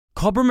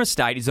Cobram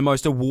Estate is the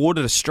most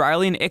awarded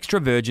Australian extra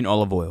virgin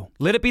olive oil.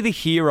 Let it be the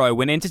hero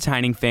when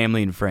entertaining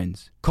family and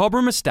friends.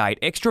 Cobram Estate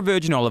extra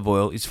virgin olive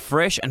oil is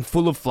fresh and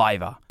full of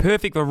flavour.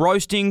 Perfect for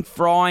roasting,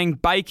 frying,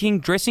 baking,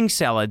 dressing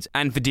salads,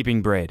 and for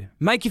dipping bread.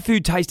 Make your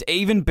food taste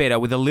even better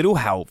with a little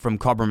help from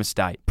Cobram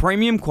Estate.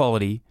 Premium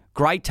quality,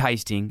 great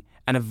tasting,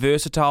 and a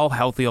versatile,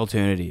 healthy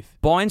alternative.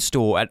 Buy and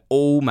store at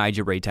all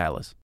major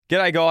retailers.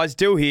 G'day guys,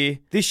 Dill here.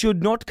 This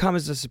should not come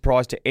as a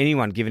surprise to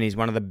anyone given he's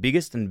one of the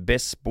biggest and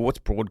best sports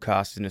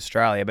broadcasters in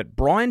Australia, but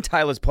Brian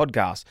Taylor's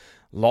podcast,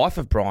 Life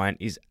of Brian,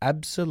 is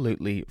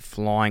absolutely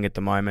flying at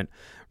the moment.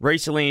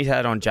 Recently he's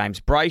had on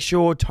James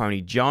Brayshaw, Tony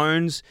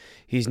Jones,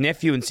 his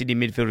nephew and Sydney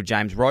midfielder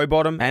James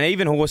Rowbottom, and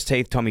even horse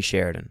teeth Tommy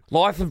Sheridan.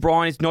 Life of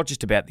Brian is not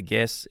just about the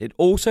guests, it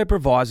also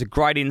provides a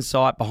great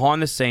insight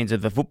behind the scenes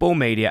of the football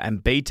media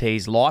and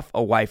BT's life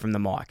away from the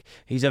mic.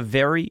 He's a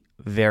very,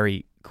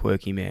 very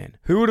quirky man.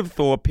 Who would have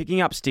thought picking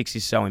up sticks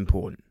is so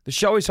important? The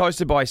show is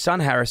hosted by his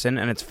son Harrison,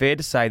 and it's fair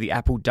to say the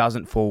apple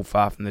doesn't fall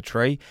far from the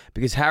tree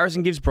because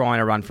Harrison gives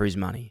Brian a run for his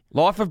money.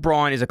 Life of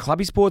Brian is a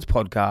clubby sports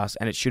podcast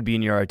and it should be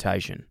in your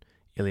rotation.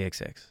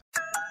 IllyXX.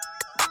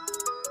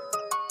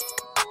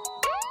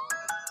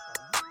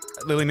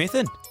 Lily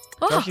Mithen.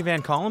 Joshie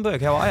Van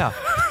Colenberg, how are you?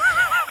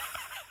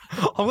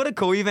 I'm going to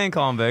call you Van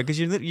Colenberg because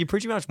you're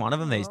pretty much one of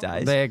them these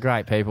days. They're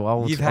great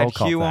people. You've had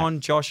Hugh on,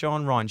 Josh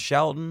on, Ryan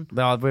Shelton.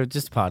 No, we're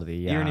just part of the...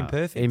 You're an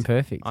imperfect.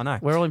 Imperfect. I know.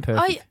 We're all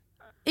imperfect.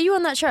 Are you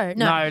on that show?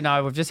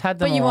 No, we've just had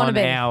them But you wanna on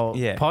be.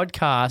 our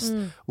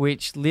podcast,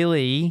 which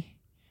Lily...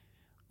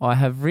 I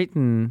have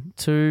written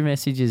 2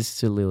 messages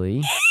to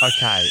Lily.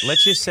 Okay,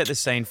 let's just set the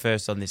scene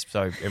first on this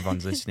so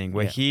everyone's listening.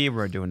 We're here,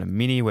 we're doing a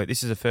mini.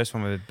 This is the first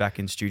one we're back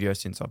in studio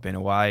since I've been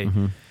away.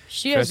 Mm-hmm.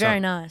 Studio's First very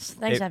up, nice.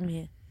 Thanks for having me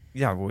here.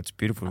 Yeah, well, it's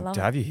beautiful I love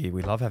to have you here.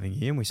 We love having you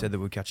here, and we said that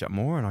we'd catch up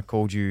more, and I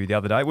called you the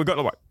other day. We've got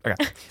the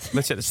okay,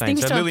 let's set the scene.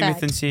 Things So to Lily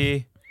unpack. Mithen's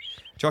here,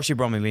 Joshie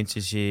Bromley Lynch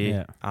is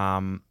here.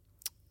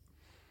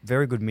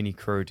 Very good mini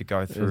crew to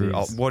go through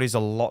what is a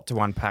lot to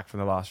unpack from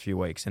the last few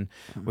weeks. And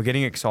we're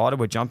getting excited.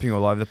 We're jumping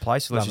all over the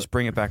place. So let's just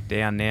bring it back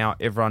down now.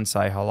 Everyone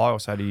say hello. I'll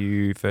say to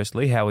you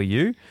firstly, how are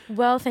you?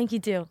 Well, thank you,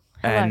 Dill.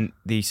 Hello. And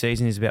the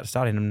season is about to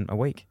start in a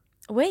week.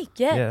 A week,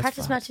 yeah. that's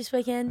Practice fun. match this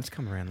weekend. It's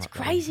come around like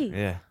that. crazy.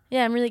 Yeah.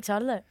 Yeah, I'm really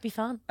excited though. Be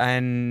fun.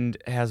 And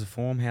how's the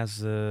form?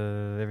 How's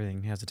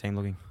everything? How's the team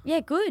looking?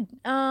 Yeah, good.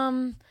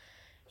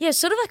 Yeah,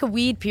 sort of like a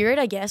weird period,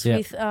 I guess,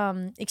 with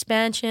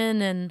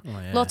expansion and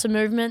lots of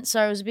movement.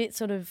 So it was a bit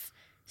sort of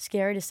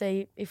scary to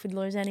see if we'd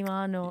lose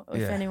anyone or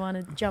if anyone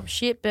had jumped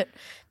ship, but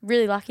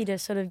really lucky to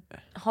sort of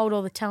hold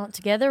all the talent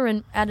together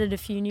and added a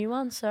few new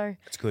ones. So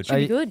It's good. should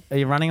be good. Are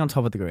you running on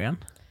top of the ground?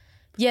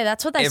 Yeah,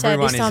 that's what they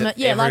Everyone say this time. is-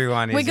 Yeah, like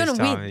everyone is we're gonna this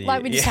time of win. the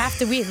Like we year. just have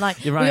to win. Like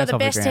we You're running got on the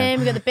top of best the ground. team,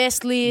 we got the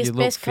best list, You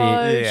look best fit.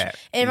 coach. Yeah.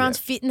 Everyone's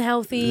fit and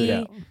healthy.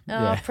 Yeah.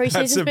 That's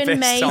Preseason's the been best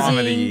amazing. time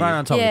of the year. Running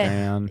on top of Yeah. the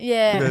ground.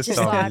 Yeah, Best it's just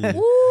time of like the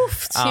year.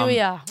 woof. Here we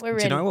are. We're Do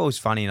ready. you know what was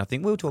funny? And I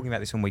think we were talking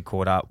about this when we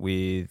caught up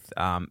with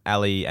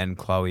Ali and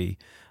Chloe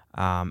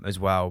as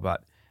well.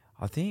 But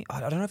I think I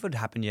don't know if it had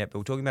happened yet. But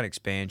we're talking about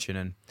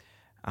expansion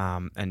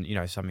and you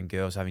know some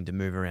girls having to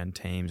move around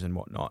teams and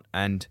whatnot.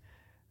 And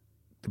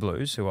the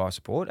Blues, who I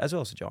support, as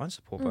well as the Giants,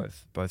 support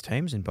both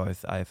teams in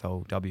both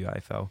AFL,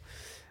 WAFL,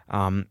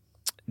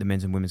 the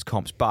men's and women's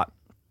comps. But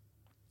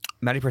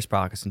Maddie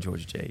Press-Barkis and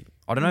Georgia G.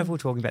 I don't know if we're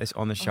talking about this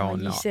on the show or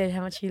You not. said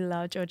how much you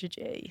love Georgia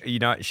G. You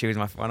know, she was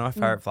one of my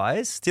favourite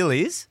players. Still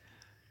is.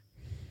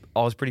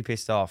 I was pretty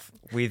pissed off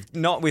with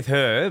not with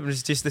her, but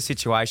it's just the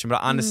situation.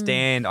 But I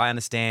understand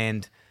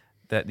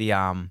that the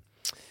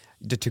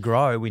to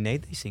grow, we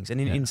need these things.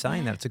 And in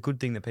saying that, it's a good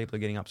thing that people are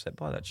getting upset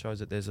by. That shows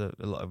that there's a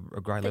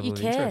great level you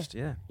of care. interest.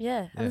 Yeah.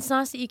 Yeah, and it's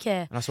nice that you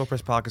care. And I saw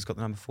Press Parker's got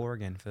the number 4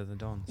 again for the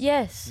Dons.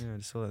 Yes. Yeah, I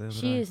just saw that the other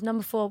She day. is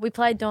number 4. We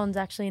played Dons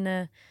actually in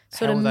a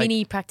sort How of were they-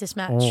 mini practice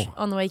match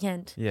on the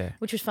weekend. Yeah.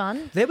 Which was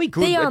fun. They'll be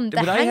good. The Would they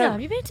hangar. have-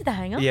 Have you been to the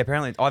hangar? Yeah,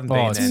 apparently I haven't Oh,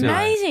 been it's there. It's no.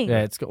 amazing. Yeah,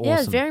 it's awesome. Yeah, I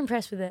was very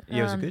impressed with it.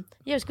 Yeah, was it good?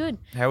 Yeah, it was good.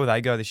 How will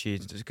they go this year?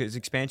 Because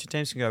expansion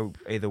teams can go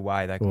either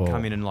way. They can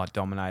come in and like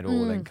dominate,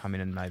 or they can come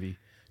in and maybe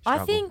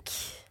struggle.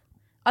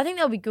 I think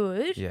they'll be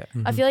good. Yeah.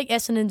 I feel like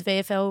Essendon's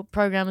VFL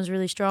program is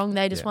really strong.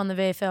 They just Yeah. won the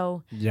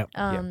VFL. Yep.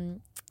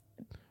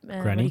 What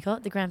do Granny? you call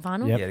it? The grand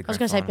final. Yep. Yeah, the I was grand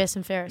going to say final. best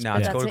and fairest. No, but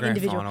it's that's called a an grand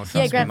individual. final. Yeah,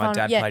 Trust me, grand my final.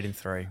 dad Yeah. played in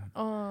 3.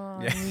 Oh,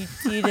 Yeah.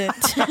 you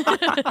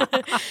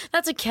didn't.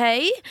 That's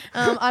okay.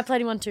 I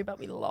played in 1 too, but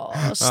we lost.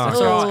 Oh,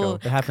 it's Oh, cool.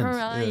 It happens.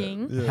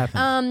 crying. It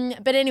happens.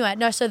 But anyway,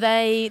 no. So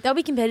they'll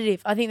be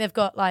competitive. I think they've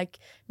got like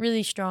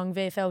really strong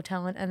VFL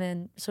talent, and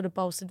then sort of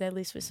bolstered their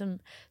list with some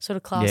sort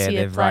of classier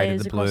Yeah, they've players rated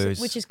the across Blues,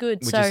 which is good.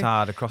 Which so is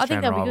hard across I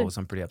think town they'll be good. rivals.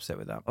 I'm pretty upset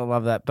with that. I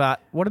love that.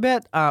 But what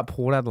about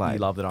Port Adelaide? You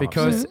love that I'm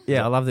because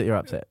upset. I love that you're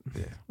upset.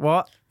 Yeah.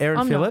 What? Aaron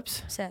I'm not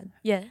Phillips? sad.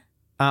 Yeah.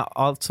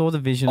 I saw the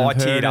vision I of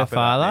her teared and her up at that,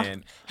 father.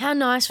 man. How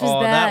nice was Oh,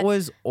 that? that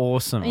was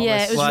awesome.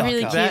 Yeah, it was really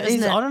cute, that wasn't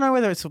is- it? I don't know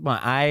whether it's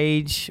my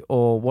age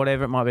or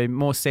whatever it might be.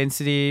 More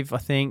sensitive, I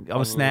think.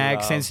 I'm a snag,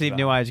 love sensitive, that.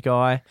 new age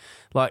guy.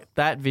 Like,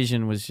 that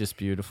vision was just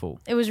beautiful.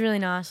 It was really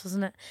nice,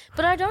 wasn't it?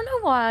 But I don't know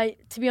why,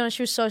 to be honest,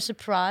 she was so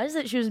surprised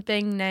that she was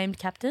being named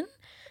captain.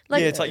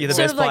 Like, yeah, it's like you're the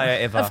sort best of like, player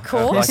ever. Of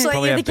course, like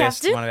probably you're our the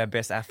best, captain. one of our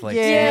best athletes.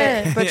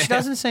 Yeah. But she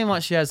doesn't seem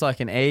like she has like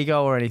an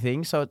ego or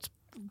anything. So it's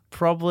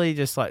probably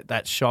just like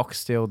that shock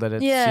still that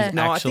it's Yeah. she's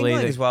No, I actually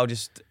think like as well,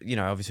 just,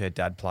 obviously her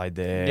dad played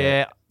there.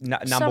 Yeah.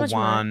 Number much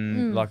more.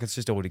 one, like it's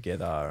just all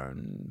together.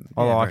 And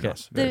I like very it.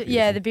 nice, very The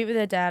beautiful. bit with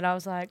her dad,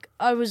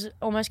 I was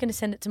almost going to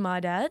send it to my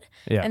dad,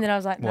 Yeah. and then I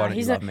was like, Why no, don't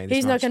he's you not, love me this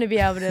he's not much? going to be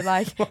able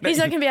to he's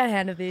not going to be able to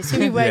handle this. He'll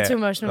be way Yeah. too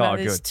emotional Oh, about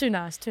this. good. Too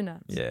nice.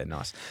 Yeah,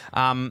 nice.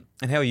 And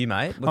how are you,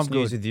 mate? What's I'm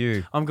news good. with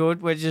you? I'm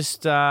good. We're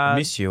just I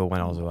missed you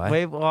when I was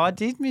away. well, I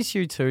did miss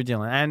you too,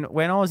 Dylan. And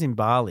when I was in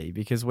Bali,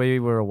 because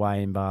we were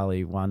away in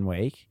Bali 1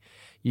 week,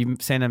 you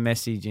sent a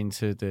message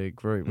into the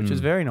group, which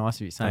was very nice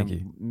of you, saying Thank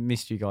you.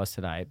 missed you guys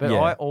today. But Yeah.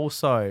 I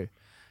also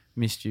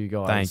missed you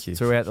guys Thank you.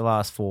 throughout the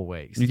last 4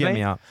 weeks. You get It's me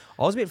been- up.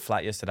 I was a bit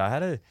flat yesterday. I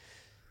had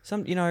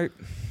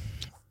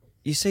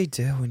you see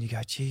Dill and you go,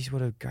 geez,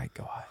 what a great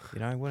guy.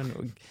 What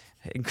an...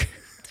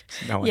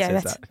 No one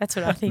says that. that's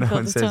what I think No all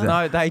one the says time.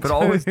 that. No, they But do.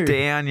 I was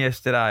down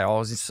yesterday. I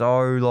was so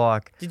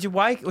like... Did you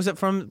wake? Was it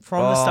from the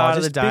start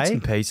of the just bits day?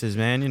 and pieces,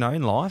 man.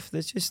 In life,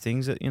 there's just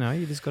things that,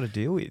 you just got to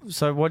deal with.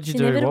 So what did you It's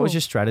do? What inevitable. was your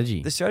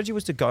strategy? The strategy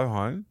was to go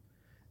home,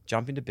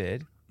 jump into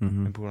bed,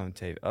 and put on the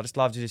TV. I just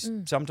love to just...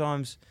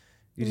 Sometimes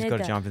you just Need got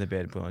to that. jump in the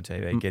bed and put on the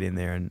TV, get in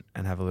there and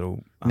have a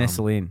little...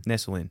 Nestle in.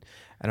 Nestle in.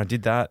 And I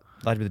did that,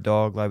 laid with the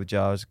dog, laid with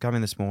Jars, come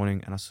in this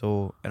morning and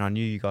I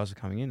knew you guys were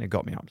coming in. It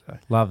got me up today.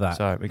 Love that.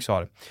 So I'm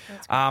excited.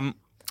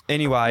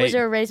 Anyway. Was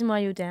there a reason why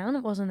you were down?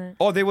 It wasn't it?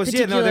 there was,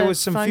 there particular was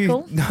some phone few.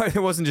 call? No,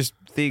 there wasn't just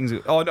things.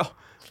 Oh, no.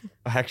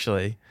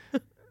 Actually,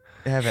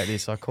 how about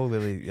this? I called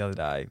Lily the other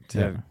day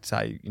to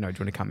say, do you want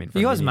to come in for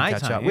You a guys meeting and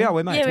mates, catch aren't up? you?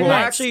 We're mates. Yeah, we're well,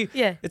 mates. actually,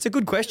 Yeah. it's a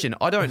good question.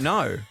 I don't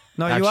know.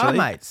 No, you are actually.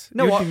 mates.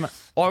 No, You'd be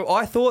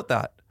I thought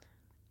that.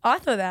 I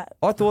thought that.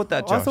 I thought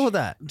that, Josh. I thought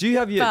that. Do you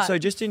have your... But- So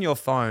just in your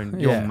phone,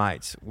 your Yeah.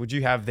 mates, would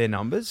you have their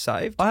numbers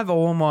saved? I have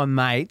all my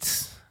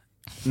mates'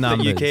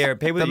 numbers. That you care...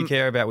 People that you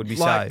care about would be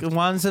like saved. the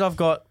ones that I've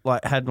got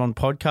had on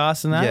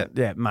podcasts and that.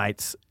 Yeah,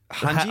 mates.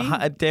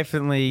 Hungy?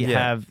 Definitely Yeah.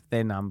 have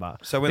their number.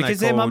 So when they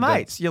because they're my called,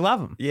 mates, you love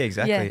them. Yeah,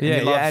 exactly. Yeah. And Yeah,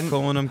 you love yeah, and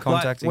calling them,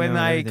 contacting when them.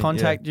 and they everything,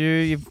 contact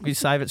you, you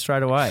save it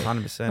straight away.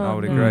 100%, Oh, I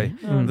would no. agree.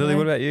 Oh, Lily, no.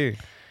 what about you?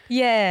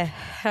 Yeah.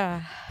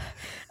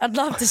 I'd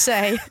love to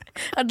say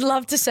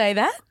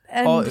that.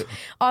 And Oh.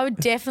 I would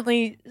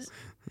definitely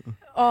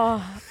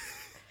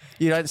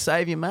You don't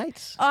save your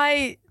mates.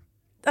 I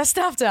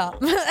stuffed up.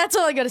 That's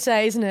all I got to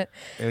say, isn't it?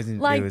 It was,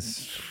 Like, it was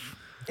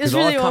It was 'cause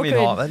really I'd come in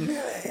awkward. hot, and,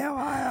 how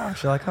are you?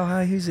 She's like, oh,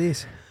 hey, who's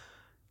this?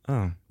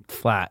 Oh,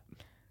 Flat.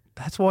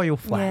 That's why you're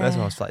flat. Yeah. that's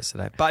why I was late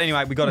today. But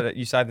anyway, we got it.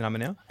 You saved the number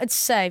now? It's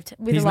saved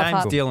with His a love name's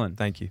heart. Dylan.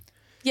 Thank you.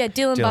 Yeah,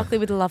 Dylan Dylan. Buckley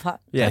with a love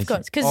heart. Yeah, of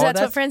course, because oh, that's what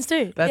that's- friends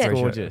do. That's yeah.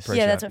 gorgeous.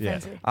 Yeah, that's what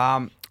friends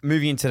do.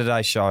 Moving into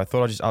today's show, I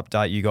thought I'd just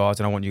update you guys,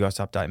 and I want you guys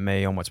to update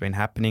me on what's been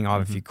happening. I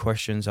have a few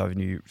questions, I have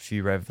a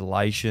few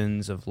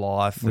revelations of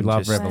life, We and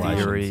love just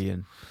revelations. theory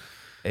and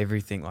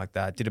everything like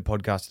that. Did a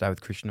podcast today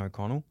with Christian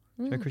O'Connell.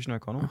 Do you know Christian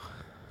O'Connell?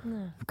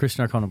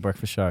 Christian O'Connell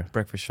breakfast show.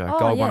 Breakfast show. Oh,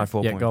 Gold yeah.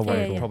 104. Yeah, Gold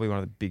 104. Probably one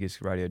of the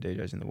biggest radio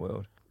DJs in the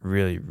world.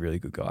 Really, really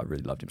good guy. I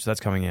really loved him. So that's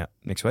coming out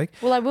next week.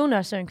 Well, I will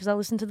know soon because I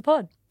listen to the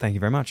pod. Thank you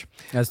very much.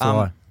 As do Um,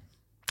 I.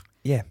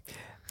 Yeah.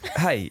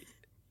 Hey,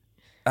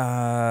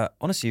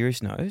 on a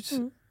serious note,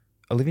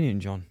 Olivia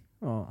Newton-John,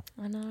 Oh.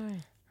 I know.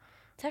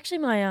 It's actually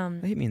my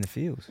they hit me in the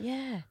feels.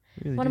 yeah,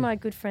 Really one of did. my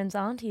good friends'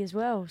 auntie as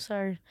well.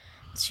 So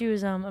she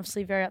was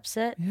obviously very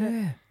upset. But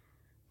Yeah.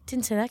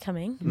 didn't see that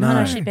coming. No. I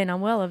know she'd been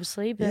unwell,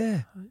 obviously, but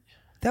Yeah.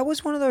 That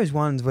was one of those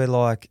ones where,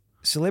 like,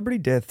 celebrity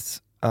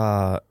deaths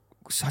are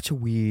such a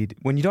weird,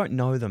 when you don't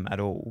know them at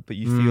all, but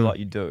you feel like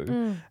you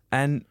do.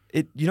 And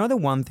the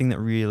one thing that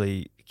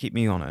really hit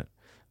me on it,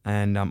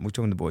 and we were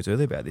talking to the boys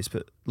earlier about this,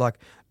 but like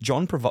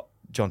John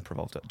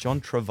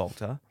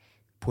Travolta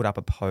put up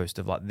a post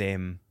of like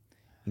them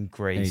in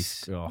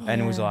Greece, Oh.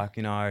 and it was Yeah. like,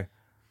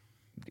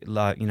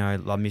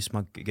 I miss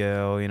my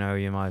girl,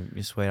 you're my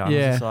sweetheart. And I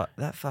Yeah. was just like,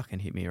 that fucking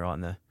hit me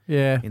right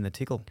Yeah. in the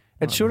tickle.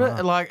 It should have,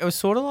 it was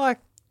sort of like,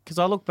 because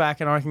I look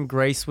back and I reckon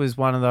Grease was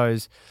one of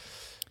those,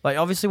 like,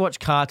 obviously watch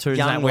cartoons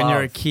Young and that when you're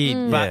a love. kid,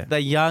 Yeah. but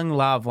the young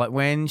love, like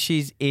when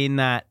she's in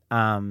that,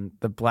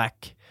 the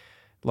black,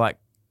 like,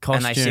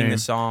 costume. And they sing the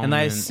song And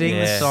they and- sing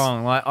the yeah.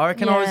 song. Like, I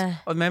reckon Yeah.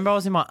 I remember I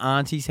was in my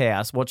auntie's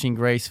house watching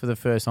Grease for the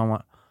first time.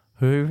 Like,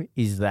 who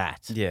is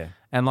that? Yeah.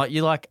 And like,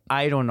 you're like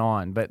 8 or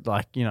 9, but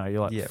like, you're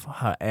like, Yeah.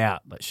 far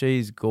out. Like,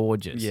 she's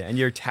gorgeous. Yeah, and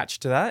you're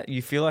attached to that.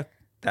 You feel like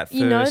that first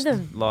You know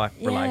them. like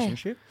Yeah.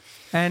 relationship.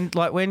 And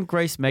like when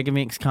Grease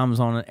Megamix comes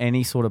on at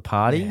any sort of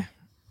party, Yeah.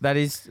 that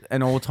is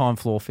an all-time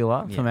floor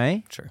filler for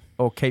me. True.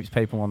 Or keeps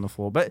people on the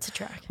floor. But it's a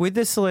track. with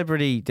the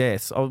celebrity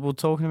deaths, we were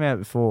talking about it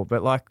before,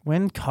 but like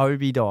when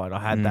Kobe died, I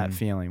had that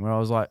feeling where I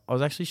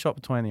was actually shot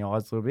between the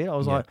eyes a little bit. I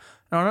was like,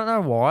 and I don't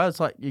know why. It's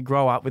like you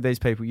grow up with these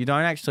people. You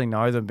don't actually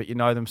know them, but you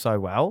know them so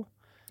well.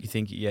 You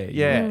think, yeah,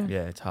 Yeah.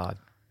 it's hard.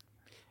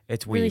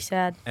 It's weird. Really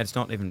sad. And it's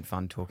not even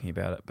fun talking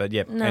about it. But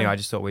yeah, No. anyway, I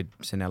just thought we'd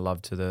send our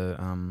love to the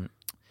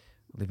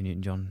Olivia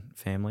Newton-John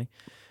family.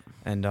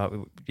 And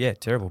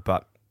terrible,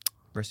 but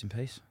rest in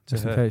peace to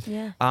Rest in her. peace.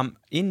 Yeah.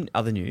 In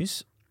other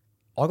news,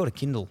 I got a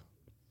Kindle.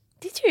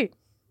 Did you?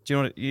 Do you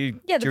know what you?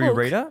 Yeah, the do you book.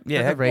 read it?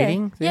 Yeah. The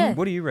reading thing? Yeah.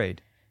 What do you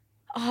read?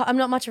 Oh, I'm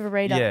not much of a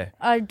reader.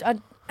 Yeah.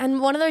 And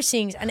one of those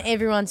things, and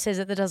everyone says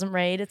it that doesn't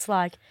read. It's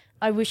like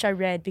I wish I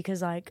read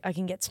because like I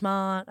can get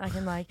smart. I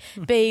can like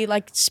be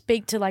like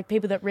speak to like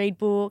people that read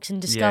books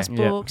and discuss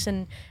Yeah. books,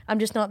 and I'm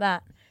just not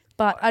that.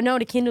 But I know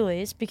what a Kindle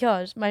is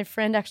because my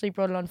friend actually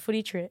brought it on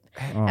footy trip,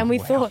 and we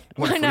thought,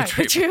 What a I know,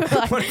 footy we were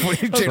like, What a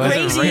footy trip.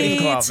 crazy. Reading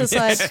club. It's just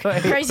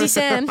like crazy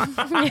Sam. On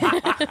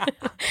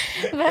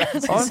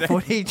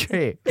footy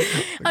trip.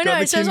 I got know.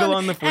 the So it's Kindle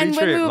on the footy and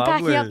when we trip, were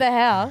packing lovely. up the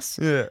house,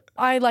 Yeah.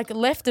 I like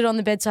left it on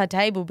the bedside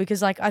table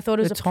because like I thought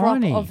it was They're a prop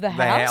tiny. of the They're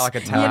house. like a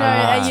you table.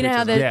 know, you know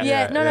how they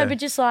Yeah. no, but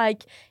just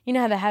like you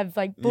know how they have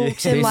like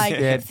books and This- like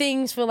yeah.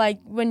 things for like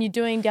when you're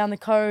doing down the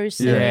coast.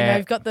 Yeah. And, you know,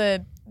 you've got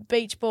the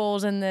beach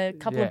balls and the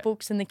couple Yeah. of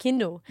books and the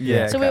Kindle.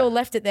 Yeah, So we okay. all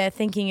left it there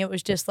thinking it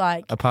was just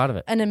like A part of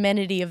it. an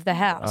amenity of the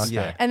house. Okay.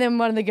 Yeah. And then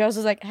one of the girls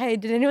was like, "Hey,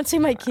 did anyone see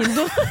my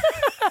Kindle?"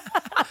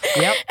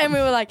 Yep. And we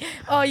were like,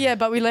 "Oh yeah,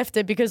 but we left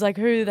it because like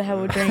who the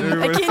hell would bring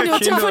Who a would- Kindle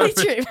to a Kindle?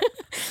 footy trip?"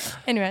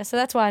 Anyway, so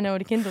that's why I know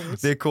what a Kindle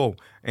is. They're cool.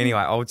 Anyway,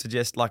 I would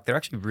suggest like they're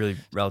actually really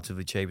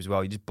relatively cheap as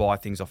well. You just buy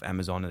things off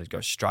Amazon and it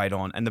goes straight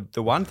on. And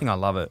the one thing I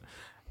love it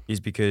is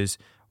because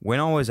when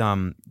I was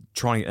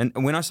trying and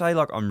when I say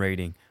like I'm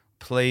reading,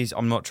 please,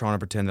 I'm not trying to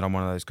pretend that I'm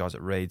one of those guys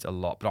that reads a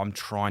lot, but I'm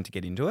trying to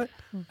get into it.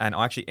 And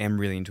I actually am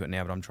really into it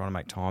now, but I'm trying to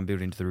make time,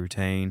 build into the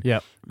routine.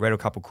 Yep. Read a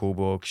couple cool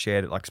books,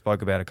 shared it, like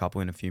spoke about a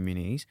couple in a few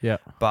minis.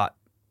 Yep. But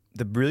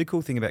the really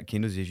cool thing about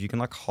Kindles is you can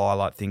like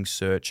highlight things,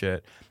 search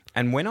it.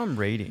 And when I'm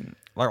reading,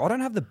 like I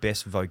don't have the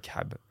best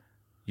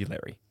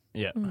vocabulary.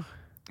 Yeah.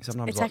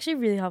 Sometimes It's like, actually a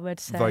really hard word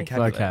to say.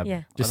 vocabulary. Vocab.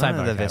 Yeah. Just I say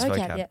don't know the best vocab.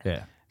 Vocab, vocab. yeah.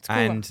 Yeah. It's cool.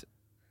 And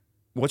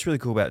what's really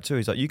cool about it too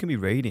is like you can be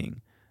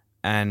reading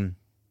and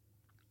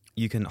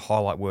you can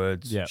highlight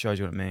words, Yeah. shows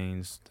you what it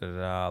means. Da, da,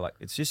 da. Like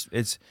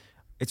it's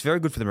very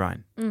good for the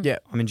brain. Yeah.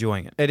 I'm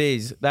enjoying it. It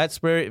is. That's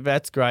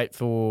great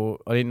for.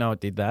 I didn't know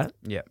it did that.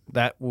 Yeah.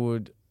 That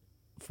would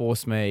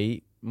force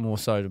me more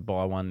so to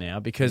buy one now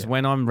because Yeah.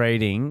 when I'm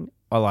reading,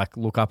 I like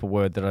look up a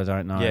word that I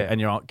don't know, Yeah.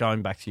 and you're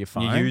going back to your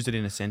phone. You use it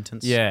in a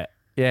sentence. Yeah.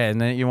 Yeah, and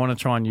then you want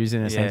to try and use it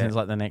in a Yeah. sentence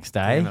like the next day.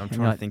 Damn it, I'm and trying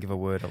you're to like, think of a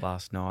word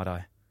last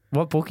night.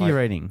 What book are you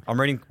like- reading? I'm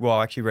reading. Well,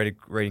 I actually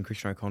reading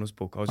Christian O'Connor's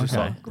book. I was just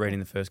Okay. like reading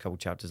the first couple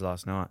chapters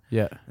last night.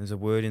 Yeah. There's a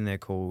word in there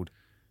called.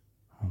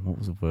 Oh, what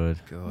was the word?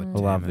 God, I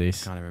love damn it,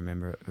 this. I can't even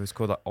remember it. It was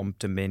called like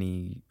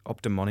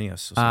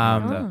optimonius or something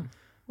Um, like that. Oh,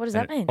 what does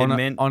that mean? It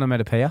meant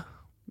Onomatopoeia.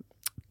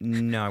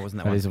 no, it wasn't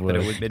that That one. is a But word.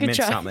 it Good meant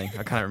try. something.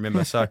 I can't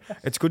remember. So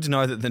it's good to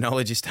know that the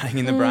knowledge is staying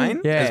in the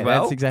brain Yeah, as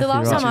well. that's exactly The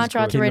last right. time I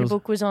tried to read a Kindles-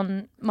 book was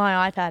on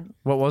my iPad,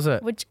 What was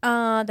it? which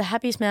The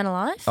Happiest Man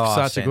Alive. Oh, I've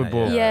Such a seen good that,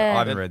 book. Yeah. I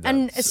haven't read that.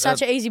 And it's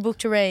such an easy book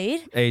to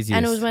read. Easiest.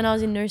 And it was when I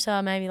was in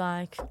Noosa maybe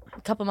like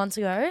a couple of months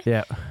ago.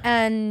 Yeah.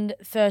 And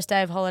first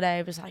day of holiday,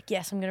 I was like,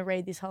 yes, I'm going to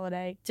read this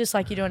holiday, just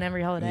like you do on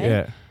every holiday.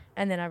 Yeah.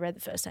 And then I read the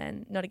first day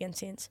and not again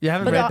since. You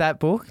haven't But read I- that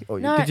book? Or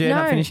No, did you end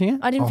up no, finishing it?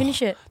 I didn't Oh,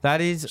 finish it.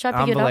 That is Should I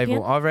pick it up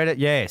unbelievable. again? I read it,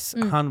 yes,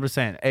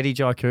 100%. Eddie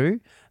Jaiku,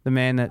 the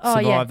man that Oh,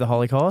 survived yeah. the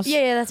Holocaust.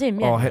 Yeah, that's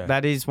him. Yeah. Oh,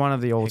 that is one of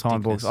the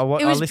all-time books.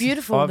 Hecticness. It was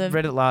beautiful, I the-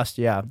 read it last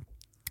year,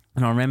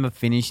 and I remember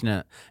finishing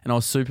it, and I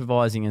was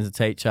supervising as a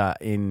teacher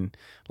in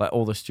like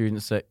all the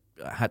students that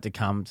had to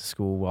come to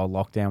school while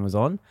lockdown was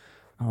on.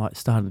 I like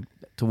started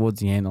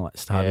towards the end. I like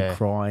started Yeah.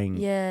 crying.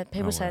 Yeah,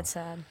 people Oh, say wow. it's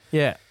sad.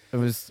 Yeah,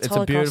 it's a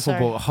Holocaust, beautiful sorry.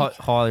 book.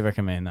 Highly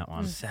recommend that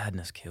one.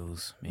 Sadness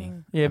kills me.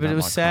 Yeah, I but don't it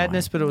was like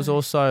sadness, crying. but it was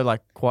also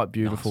like quite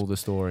beautiful. The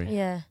story.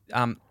 Yeah.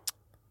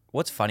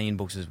 What's funny in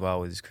books as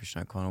well with this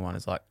Christian O'Connor one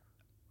is like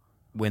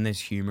when there's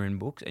humor in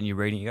books and you're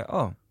reading, you go,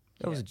 oh,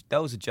 that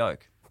was a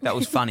joke. That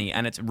was funny,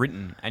 and it's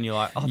written, and you're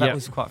like, oh, that Yep.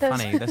 was quite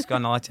That's- funny. That's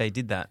kind of like how you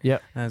did that.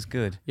 Yep. That was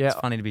good. Yeah. It's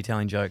funny to be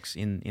telling jokes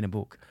in a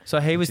book. So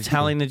he was Which is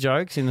telling the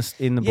jokes in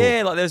the book.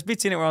 Yeah, like there's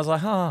bits in it where I was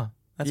like, oh,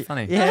 that's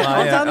funny. yeah, Like,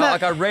 I've done that.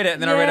 Like I read it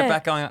and then I read it Yeah.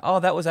 back going, oh,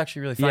 that was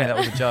actually really funny. Yeah. That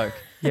was a joke.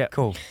 Yeah.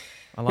 Cool.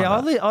 I like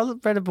Yeah, that. I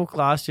read a book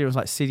last year. It was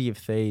like City of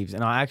Thieves,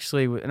 and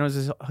it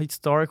was a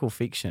historical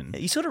fiction.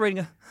 You sort of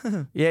reading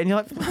Yeah, and you're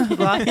like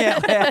laughing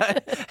out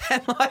loud,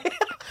 and like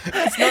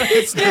no, but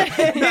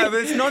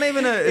it's not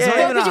even a. It's not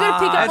Yeah, even but you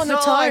gotta pick up it's on the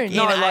not like tone.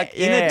 no, In a- like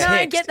in yeah. a No, text.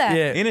 I get that.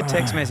 Yeah. In a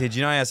text message,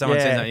 you know how someone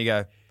Yeah. says that, you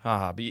go,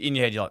 haha, but in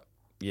your head you're like,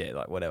 yeah,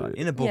 like whatever.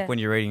 In a book, Yeah. when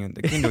you're reading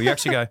the Kindle, you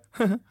actually go,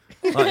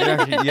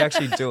 like, you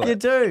actually do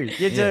it.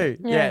 you do.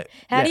 Yeah.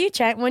 How do you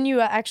change when you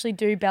actually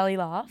do belly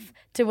laugh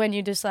to when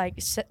you're just like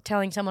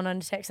telling someone on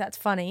text that's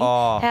funny?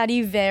 Oh. How do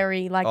you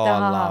vary like Oh, the I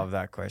ha? love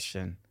that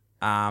question.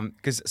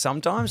 Because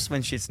sometimes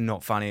when shit's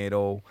not funny at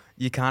all,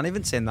 you can't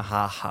even send the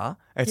ha ha.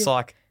 It's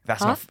like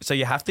that's Huh? not. So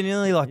you have to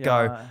nearly like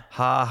go Yeah.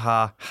 ha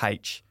ha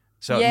h.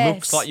 So it Yes.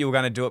 looks like you were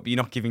going to do it, but you're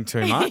not giving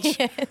too much.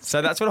 Yes.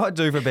 So that's what I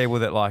do for people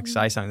that like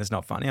say something that's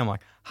not funny. I'm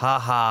like ha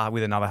ha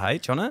with another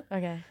h on it.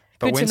 Okay.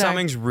 But Good when to know.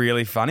 something's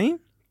really funny,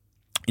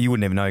 you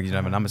wouldn't even know because you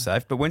don't have a number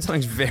saved. But when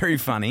something's very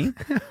funny,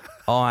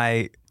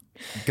 I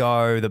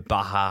go the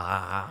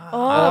baha.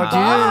 Oh, do you do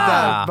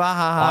that? I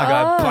Baha.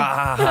 go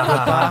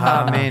baha.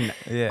 Baha men.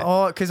 Yeah.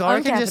 Oh, because I On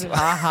reckon just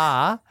Capitol.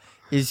 aha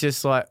is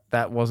just like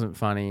that wasn't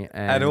funny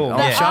and At all. I'm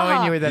Yeah.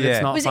 showing you that Yeah.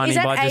 it's not Was it, funny is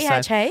that by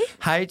just saying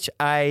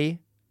AHA?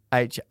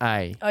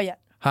 HAHA. Oh yeah.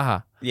 Haha.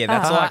 Yeah,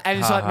 that's Haha. like and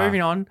it's like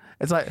moving on.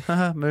 It's like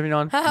haha, moving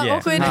on. Yeah.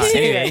 Awkward.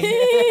 Anyway,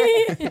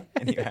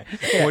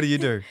 what do you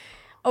do?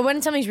 Or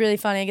when something's really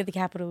funny, I get the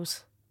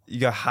capitals. You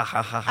go ha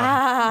ha ha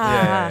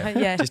ha. Ah,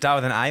 yeah. Do you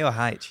start with an A or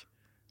H?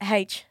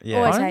 H. Yeah.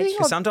 Always I don't H. think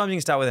Because sometimes you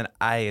can start with an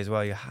A as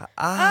well. You yeah.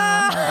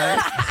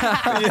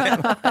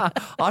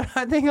 I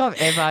don't think I've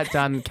ever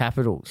done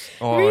capitals.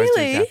 Oh, I always do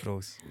Really?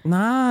 capitals. No.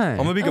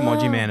 I'm a big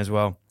emoji man as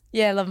well.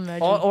 Yeah, I love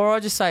emoji. Or I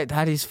just say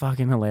that is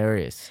fucking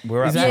hilarious.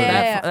 We're Is up that- for it.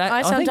 Yeah, that-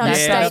 I think sometimes that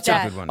state does- that's a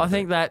that. good one. I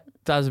think that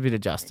does a bit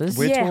of justice.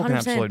 We're Yeah, talking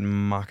 100%. absolute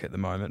muck at the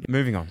moment.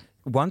 Moving on.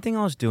 One thing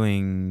I was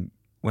doing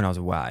when I was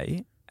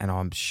away, and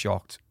I'm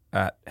shocked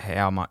at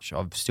how much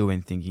I've still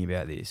been thinking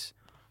about this,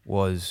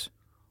 was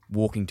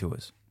walking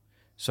tours.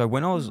 So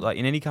when I was like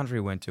in any country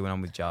I went to, when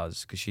I'm with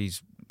Jazz, because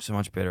she's so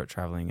much better at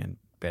traveling and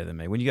better than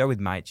me. When you go with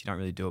mates, you don't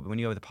really do it, but when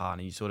you go with a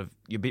partner, you're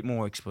a bit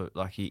more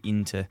like you're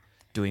into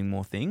doing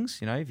more things.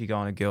 You know, if you go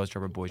on a girls'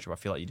 trip or a boys' trip, I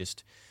feel like you're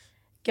just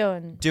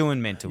Going. doing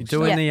mental You're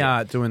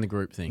stuff. doing the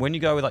group thing. When you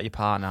go with like your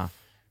partner,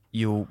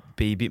 you'll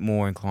be a bit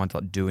more inclined to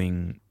like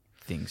doing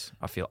things.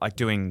 I feel like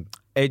doing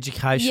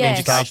educational Yes.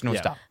 educational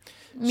Yeah. stuff.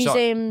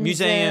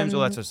 Museums.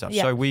 All that sort of stuff.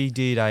 Yeah. So we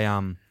did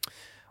a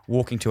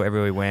walking tour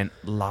everywhere we went,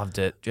 loved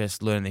it,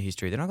 just learning the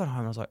history. Then I got home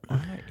and I was like, I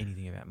don't know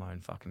anything about my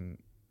own fucking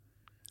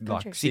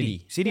Country. like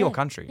city Yeah. or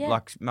country. Yeah.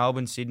 Like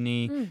Melbourne,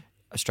 Sydney,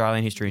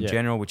 Australian history in Yeah.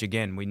 general, which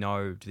again we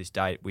know to this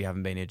date we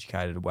haven't been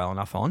educated well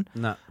enough on.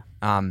 No.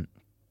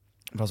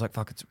 But I was like,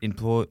 fuck, it's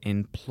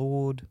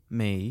implored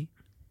me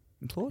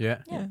Yeah.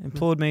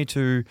 implored me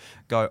to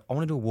go, I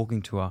want to do a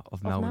walking tour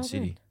of Melbourne Melbourne.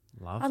 City.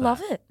 Love I that.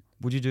 love it.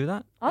 Would you do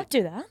that? I'd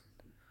do that.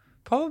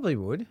 Probably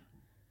would.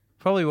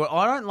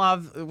 I don't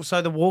love.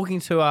 So the walking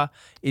tour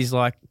is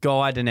like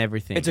guide and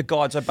everything. It's a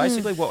guide. So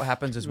basically what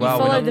happens as well.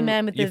 follow when the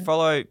man with you the-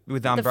 follow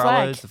with flag.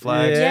 umbrellas, the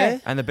flags. Yeah.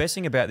 And the best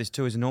thing about this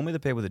too is normally the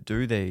people that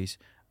do these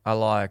are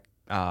like,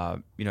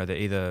 they're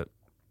either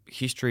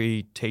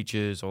history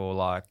teachers or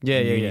like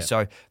uni. yeah.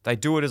 So they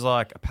do it as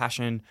like a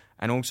passion.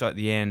 And also at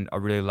the end, I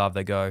really love,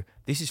 they go,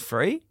 this is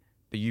free,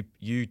 but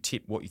you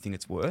tip what you think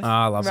it's worth.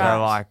 I love So Right.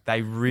 like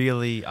they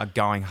really are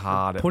going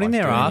hard at Putting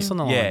like, their doing ass it. on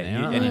the line Yeah, now,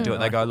 and you aren't do it.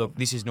 they? They go, look,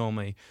 this is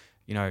normally,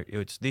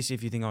 it's this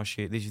if you think I was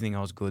shit, this if you think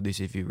I was good, this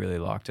if you really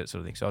liked it, sort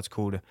of thing. So it's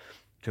cool to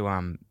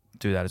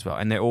do that as well.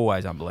 And they're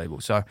always unbelievable.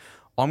 So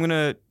I'm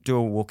gonna do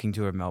a walking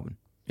tour of Melbourne.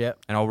 Yep.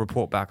 And I'll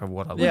report back of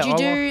what I learned. Yeah, Would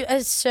you I do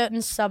a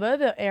certain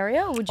suburb or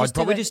area, or would you I'd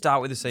probably just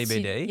start with the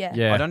CBD. Yeah.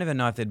 Yeah. I don't even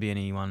know if there'd be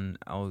anyone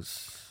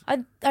else. I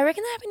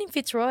reckon that happened in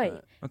Fitzroy.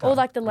 Okay. Or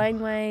like the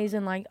laneways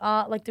and like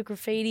art, like the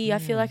graffiti. I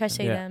feel like I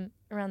see Yeah. them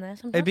around there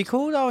sometimes. It'd be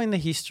cool though in the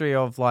history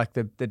of like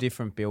the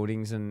different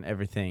buildings and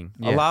everything.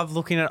 I Yeah. love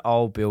looking at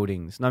old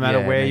buildings, no matter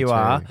Yeah, where me you too.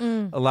 are.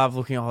 Mm. I love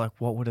looking at like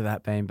what would have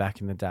that been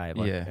back in the day,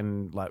 like, Yeah.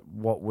 and like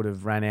what would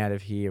have ran out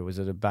of here? Was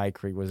it a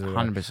bakery? Was it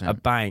 100%. a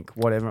bank?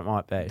 Whatever it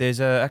might be.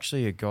 There's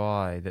actually a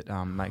guy that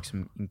makes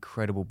some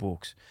incredible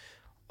books.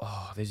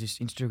 Oh, there's this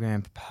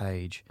Instagram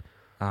page.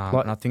 Like-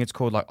 and I think it's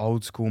called like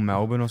Old School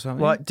Melbourne or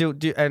something. Like, do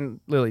and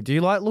Lily, do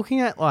you like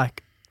looking at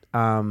like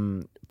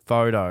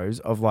photos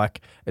of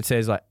like it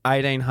says like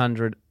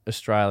 1800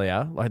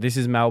 Australia, like this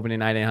is Melbourne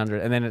in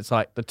 1800, and then it's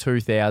like the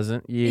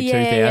 2000 year Yeah,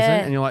 2000, yeah.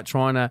 and you're like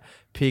trying to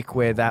pick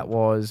where that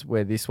was,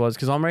 where this was,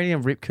 because I'm reading a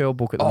Rip Curl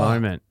book at the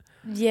moment,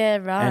 Yeah,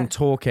 right. and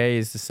Torquay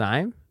is the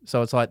same.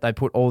 So it's like they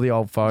put all the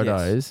old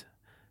photos,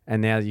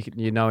 and now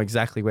you know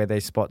exactly where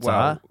these spots well,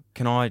 are.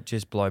 can I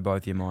just blow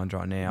both your minds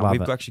right now? Love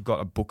We've it. actually got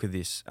a book of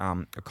this,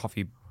 a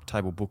coffee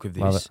table book of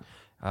Love this.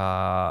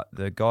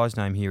 The guy's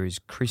name here is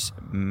Chris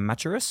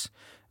Maturus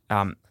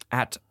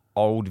at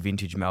Old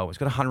Vintage Melbourne. He's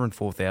got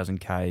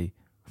 104,000k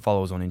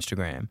followers on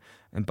Instagram,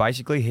 and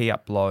basically he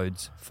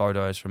uploads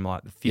photos from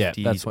like the Yeah,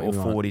 50s that's what or you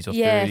want. 40s or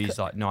Yeah. 30s,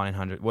 like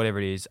 1900, whatever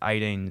it is,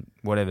 18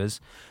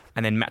 whatevers,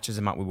 and then matches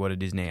them up with what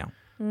it is now.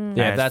 And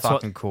Yeah, it's that's what-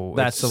 fucking cool.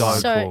 That's It's the one.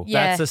 So, cool.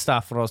 yeah. That's the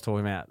stuff what I was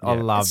talking about. I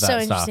Yeah. love It's that so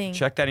stuff. interesting.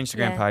 Check that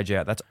Instagram Yeah. page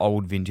out. That's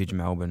Old Vintage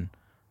Melbourne.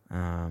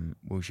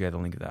 We'll share the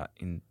link of that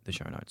in the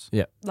show notes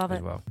Love as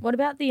it. well. What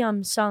about the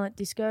silent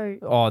disco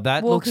Oh,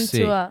 that walking looks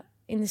sick. tour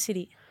in the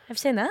city? Have you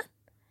seen that?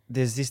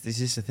 Is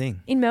this a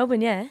thing? In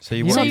Melbourne, yeah. So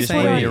you Yeah. want So to you just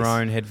put wear on- your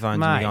own headphones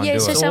Mate. and you go Yeah, and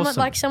do so it? someone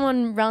awesome.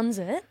 someone runs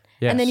it,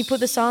 and then you put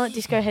the silent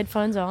disco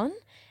headphones on,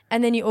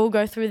 and then you all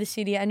go through the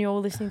city, and you're all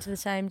listening to the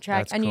same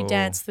track, That's and you cool.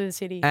 dance through the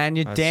city. And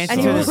you That's dance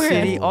so through the cool.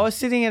 city. I was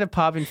sitting at a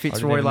pub in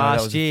Fitzroy even know that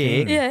last was a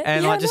year, thing. Yeah,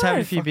 and yeah, like just I having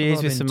know. a few Fuck, beers what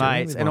have with I some been doing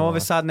mates, with and my all of a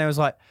life? sudden there was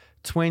like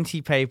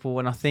 20 people,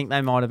 and I think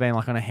they might have been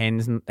like on a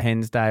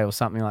hens day or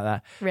something like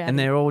that, Rowdy. and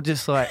they're all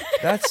just like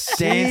That's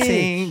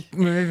dancing,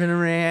 moving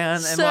around,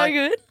 and so like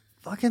good.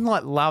 fucking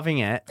like loving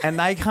it, and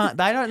they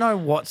don't know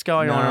what's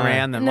going on No.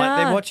 around them. Like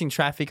they're No. watching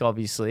traffic,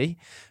 obviously,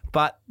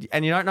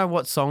 and you don't know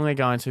what song they're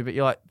going to, but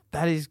you're like,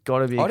 that has got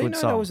to be a I good didn't know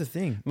song. that was a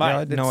thing. Mate, Yeah, I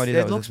had no it's- idea it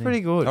that was a looks thing.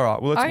 pretty good. All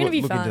right, well, let's I'm gonna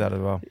be look into fun. that as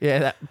well. Yeah,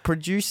 that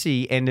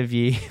Producy end of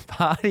year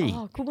party.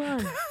 Oh, good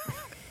one.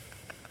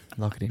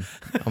 Lock it in.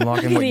 I'm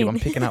liking I'm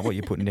picking up what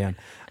you're putting down.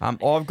 I've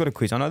got a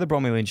quiz. I know the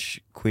Bromley Lynch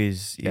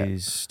quiz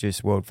is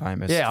just world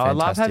famous. Yeah, I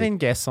love fantastic. having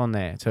guests on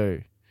there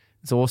too.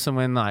 It's awesome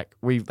when like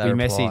we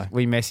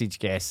message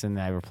guests and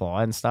they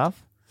reply and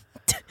stuff.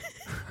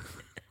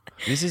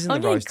 This isn't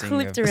I'm the getting roasting.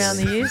 clipped of- around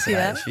the ears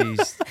here.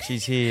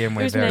 She's here and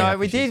we're Who's very. me? No, happy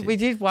we she's did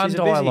here. one She's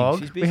busy. dialogue.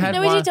 She's busy. We had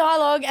No, we one. did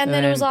dialogue, and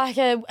then it was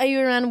then- like, are you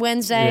around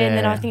Wednesday? And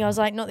then Yeah. I think I was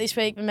like, not this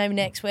week, but maybe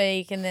next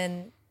week. And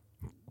then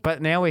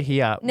But now we're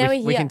here. Now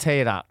we we're can here. tee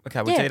it up.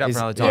 Okay, we'll Yeah. tee it up for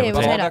another Yeah, time. we'll But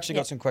tee it I've up, actually yeah.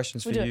 got some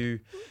questions for We'll do you,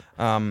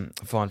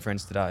 fine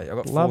friends today. I've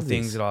got 4 Love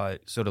things this. that I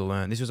sort of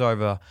learned. This was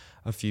over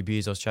a few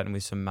beers I was chatting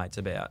with some mates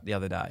about the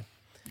other day.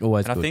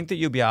 Always And good. I think that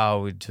you'll be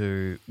able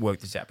to work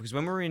this out because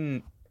when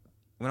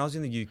I was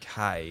in the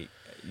UK,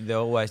 there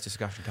always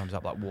discussion comes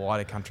up like why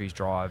do countries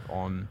drive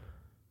on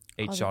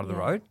each side of the yeah.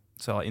 road?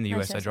 So like in the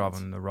Makes US they no drive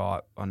sense. on the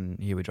right, on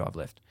here we drive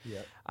left.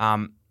 Yep.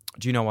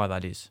 Do you know why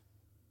that is?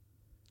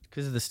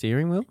 Because of the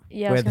steering wheel.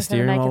 yeah, I Where was the going to say the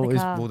steering make of wheel the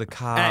is car. Well, the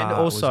car And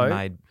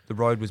also- the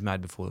road was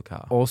made before the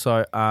car.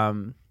 Also,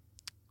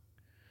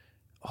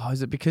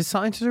 is it because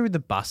something to do with the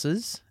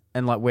buses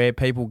and like where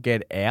people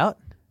get out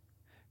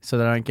so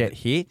they don't get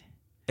hit?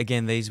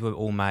 Again, these were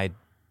all made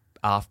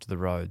after the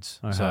roads,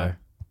 Okay. so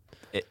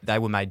they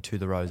were made to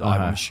the roads. Okay.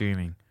 I'm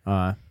assuming.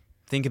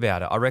 Think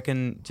about it. I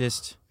reckon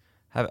just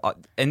have.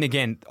 And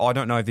again, I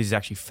don't know if this is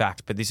actually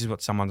fact, but this is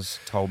what someone's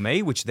told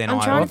me. Which then I'm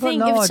I trying to I've got think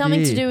no if it's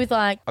something to idea. do with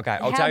like Okay,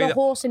 I'll how tell you the that-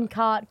 horse and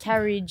cart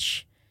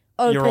carriage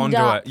opened You're onto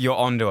up. it. You're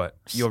onto it.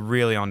 You're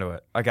really onto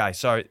it. Okay,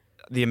 so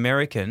the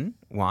American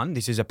one.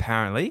 This is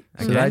apparently.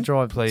 So again, they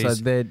drive. Please. So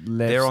they're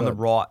left. They're on the side-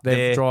 right. They're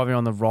They're driving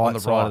on the right the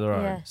side of the right.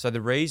 road. Yeah. So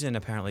the reason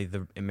apparently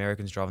the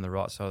Americans drive on the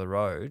right side of the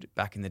road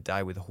back in the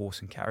day with a horse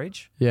and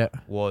carriage Yeah.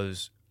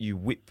 was you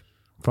whip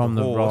From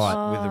the horse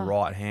right. with the Ah.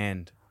 right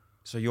hand.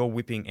 So you're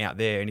whipping out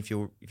there, and if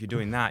you're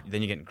doing that,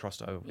 then you're getting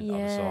crossed over with the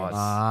other Yes. side of the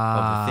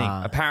Ah.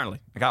 thing.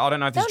 Apparently, okay. I don't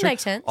know if That this would is true. make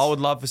sense. I would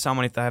love for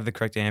someone if they have the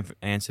correct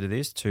answer to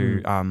this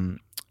to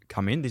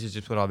come in. This is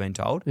just what I've been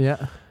told.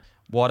 Yeah.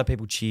 Why do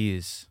people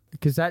cheers?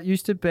 Because that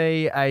used to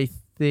be a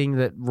thing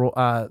that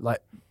like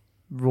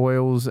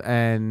royals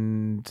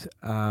and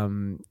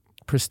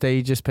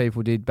prestigious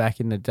people did back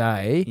in the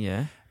day,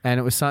 Yeah. and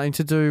it was something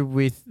to do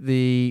with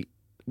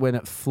when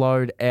it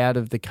flowed out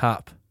of the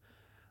cup.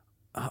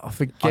 I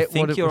forget I what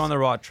think it you're was. on the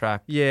right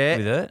track. Yeah.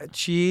 With it.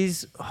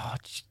 Cheers.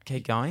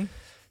 Keep going.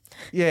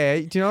 Yeah.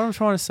 Do you know what I'm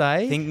trying to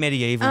say? Think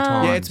medieval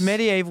times. Yeah, it's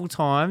medieval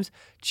times.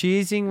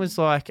 Cheersing was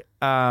like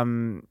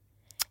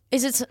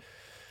Is it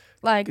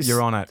like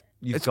You're on it.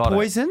 You've it's got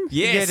poison. it.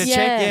 Yes. Yeah, to Yeah.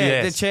 check. Yeah,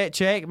 Yes. to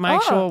check.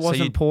 Make Oh. sure it So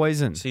wasn't you-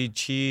 poison. So you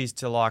cheers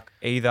to like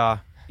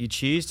either you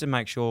cheers to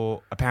make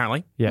sure.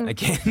 Apparently, Yeah.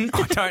 Again,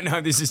 I don't know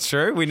if this is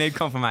true. We need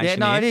confirmation. Yeah,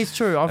 no, here. it is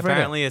true. I've read it.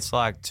 Apparently, it's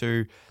like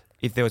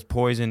if there was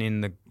poison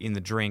in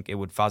the drink, it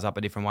would fuzz up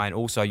a different way, and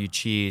also you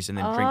cheers and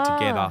then drink Ah.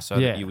 together so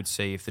Yeah. that you would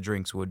see if the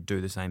drinks would do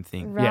the same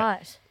thing,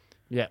 right?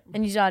 Yeah.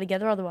 And you die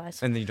together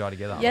otherwise. and then you die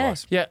together. Yeah.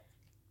 Otherwise. Yeah.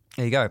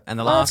 There you go. And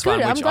the Oh, that's last one,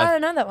 good. I'm which glad I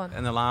know that one.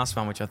 and the last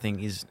one, which I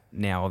think is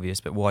now obvious,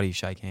 but why do you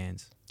shake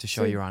hands to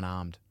show So- you're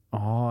unarmed?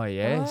 Oh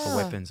yes. Ah. For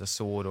weapons, a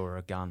sword or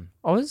a gun.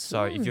 I was.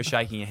 So if you're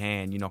shaking your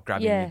hand, you're not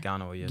grabbing Yeah. your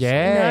gun or your sword.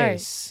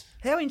 Yes.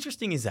 How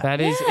interesting is that? That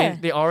is Yeah.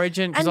 the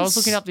origin. Because And I was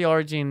looking up the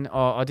origin.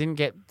 I didn't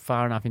get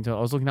far enough into it. I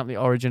was looking up the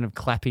origin of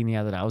clapping the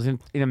other day. I was in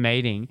a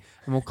meeting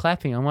and we're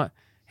clapping. I'm like,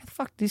 how the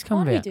fuck did this come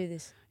Why do we about? do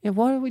this? Yeah,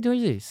 why do we do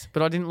this?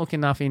 But I didn't look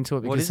enough into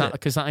it What because is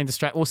it?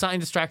 something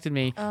distracted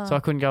me, so I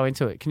couldn't go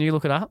into it. Can you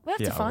look it up? We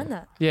have Yeah, to I find will.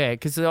 that. Yeah,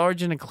 because the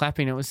origin of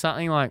clapping, it was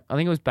something like I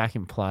think it was back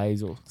in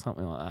plays or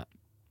something like that.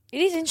 It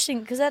is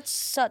interesting because that's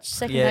such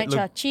second Yeah, nature.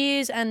 look-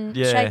 Cheers and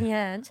Yeah. shaking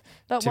hands.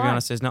 But To why? be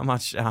honest, there's not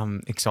much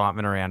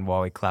excitement around why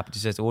we clap. It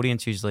just says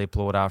audience usually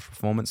applaud after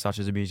performance, such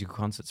as a musical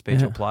concert, speech,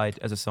 Yeah. or play,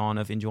 as a sign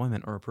of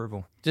enjoyment or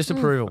approval. Just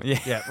approval. Yeah.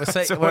 we're,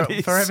 That's what it we're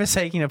is. forever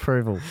seeking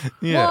approval.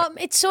 Well,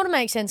 it sort of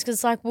makes sense because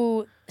it's like,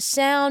 well,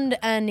 sound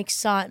and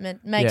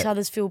excitement makes Yeah.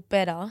 others feel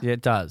better, Yeah,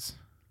 it does.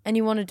 and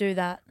you want to do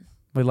that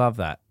We love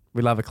that.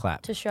 We love a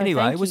clap. to show.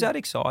 Anyway, thank was you. that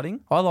exciting?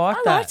 I like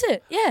I that. liked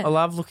it. Yeah, I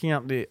love looking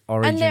up the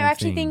origin. and there are of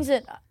actually things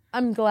that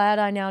I'm glad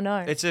I now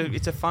know. It's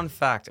a fun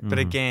fact, but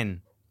Mm.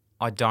 again,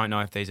 I don't know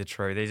if these are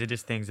true. These are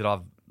just things that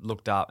I've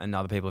looked up and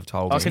other people have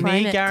told I me. can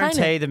Claim you it, claim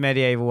guarantee it. the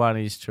medieval one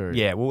is true.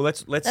 Yeah, well,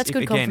 let's That's if,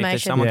 good again, if there's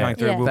confirmation. someone Yeah. coming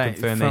through, Yeah. we'll Thank-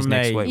 confirm from these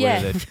next me. week yeah,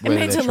 whether it they're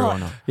means a true or lot.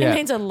 not. Yeah. It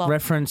means a lot.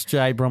 Reference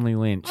J. Bromley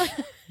Lynch.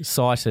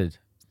 Cited.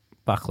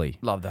 Buckley.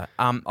 Love that.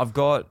 I've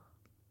got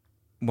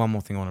one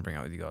more thing I want to bring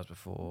up with you guys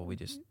before we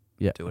just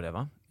Yeah. do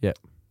whatever. Yeah.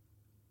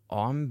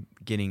 I'm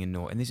getting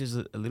annoyed, and this is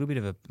a little bit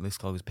of a list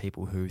close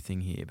people who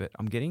thing here, but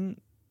I'm getting,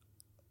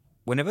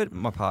 whenever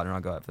my partner and I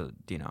go out for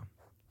dinner,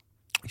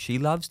 she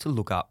loves to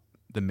look up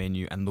the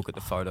menu and look at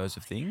the photos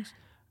of things,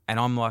 and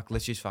I'm like,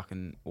 let's just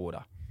fucking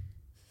order.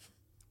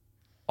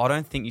 I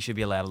don't think you should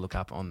be allowed to look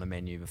up on the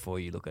menu before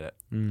you look at it.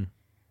 What do you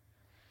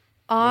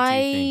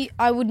think?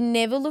 I would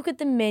never look at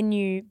the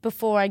menu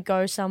before I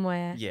go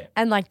somewhere Yeah.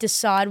 and like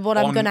decide what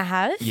I'm On- gonna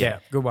have. Yeah,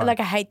 good one. Like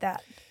I hate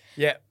that.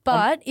 yeah.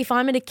 But if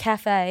I'm at a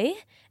cafe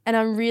and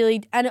I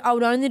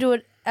would only do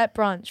it at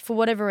brunch for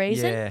whatever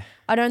reason, Yeah.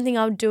 I don't think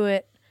I would do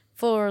it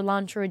for a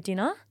lunch or a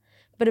dinner.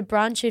 But a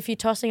brunch, if you're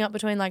tossing up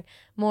between like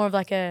more of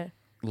like a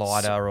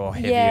Lighter or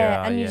heavier.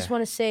 yeah, and you just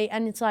want to see,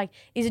 and it's like,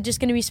 is it just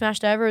going to be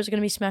smashed over, or is it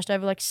going to be smashed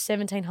over like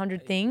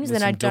 1,700 things? With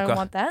Then I some don't dukkha.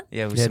 want that.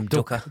 Yeah, with some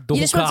dukkha.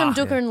 You just want some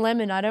dukkha and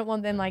lemon. I don't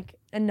want them like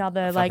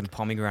another Fucking like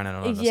pomegranate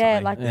on it or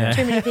yeah, something. like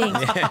too many things.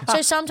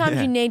 So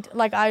sometimes you need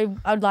like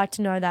I'd like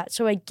to know that,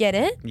 so I get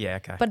it, Yeah,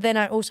 okay. but then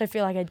I also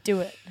feel like I do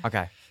it.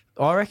 Okay.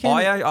 I reckon.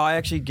 I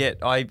actually get,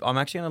 I'm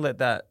actually going to let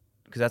that,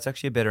 because that's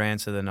actually a better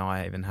answer than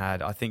I even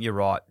had. I think you're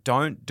right.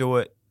 Don't do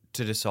it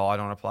to decide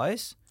on a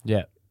place.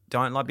 yeah.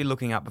 Don't like be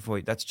looking up before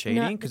you. That's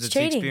cheating, because it's it's the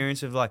cheating.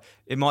 experience of like,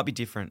 it might be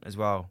different as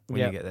well when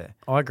Yeah. you get there.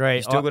 I agree.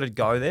 You still got to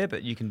go there,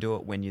 but you can do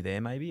it when you're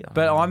there maybe. I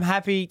But don't know. I'm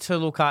happy to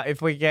look up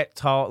if we get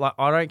told. Like,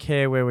 I don't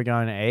care where we're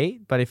going to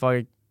eat, but if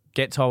I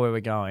get told where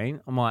we're going,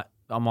 I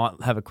might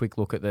have a quick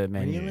look at the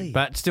menu. Really?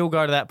 But still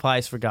go to that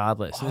place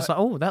regardless. And it's like,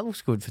 oh, that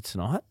looks good for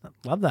tonight.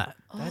 Love that.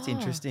 That's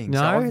interesting. No,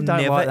 so I've don't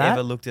never like that.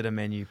 ever looked at a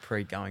menu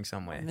pre-going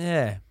somewhere.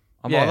 Yeah.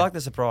 I Yeah. like the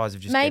surprise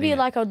of just Maybe getting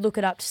it. like I'd look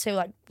it up to see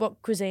like what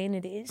cuisine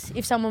it is.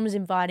 If someone was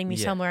inviting me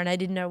Yeah. somewhere and I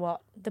didn't know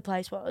what the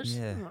place was,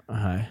 Yeah.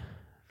 Okay.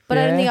 but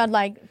I don't Yeah. think I'd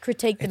like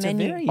critique the It's a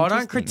menu. very- I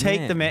don't Interesting,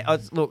 critique the yeah.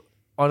 menu. Look,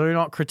 I do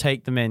not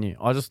critique the menu.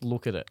 I just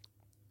look at it.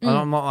 And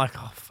I'm not like,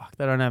 oh, fuck,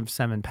 they don't have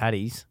salmon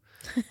patties.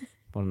 I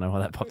don't know why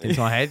that popped into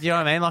my head. You know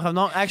what I mean? Like, I'm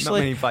not Not actually.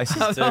 many places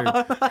do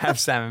have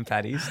salmon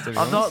patties, to be I'm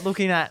honest. not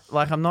looking at,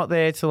 like, I'm not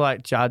there to,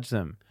 like, judge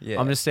them. Yeah.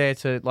 I'm just there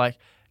to, like,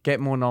 get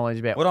more knowledge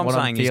about What I'm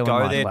saying is feeling go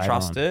like there, later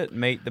trust on. it,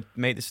 meet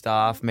the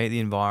staff, meet the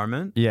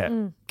environment.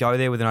 Yeah. Go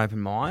there with an open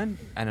mind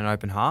and an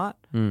open heart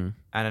Mm.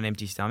 and an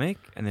empty stomach,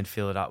 and then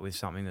fill it up with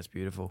something that's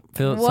beautiful.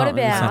 Feel What something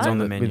about- that's On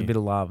the with menu. a bit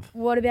of love.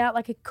 What about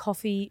like a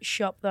coffee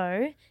shop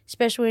though,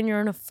 especially when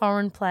you're in a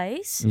foreign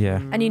place Yeah.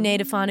 and you need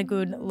to find a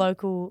good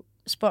local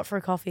spot for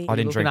a coffee? I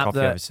didn't looking drink up coffee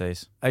the-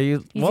 overseas. Are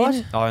you? You what?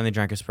 didn't? I only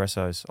drank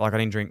espressos. Like I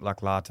didn't drink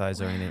like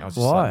lattes or anything. I was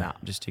just Why? like, nah,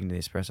 I'm just sticking to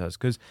the espressos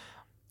because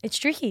It's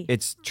tricky.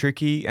 it's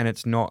tricky and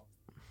it's not.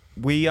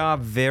 We are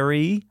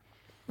very,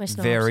 We're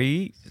snobs.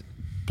 very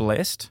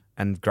blessed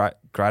and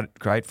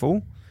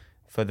grateful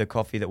for the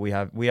coffee that we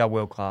have. We are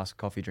world class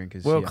coffee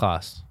drinkers. World here.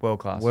 class. World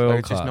class. World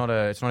It's just class. not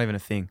a. It's not even a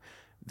thing.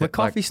 We're That,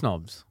 coffee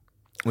snobs.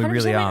 We 100%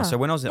 really we are. are. So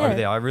when I was Yeah. over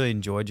there, I really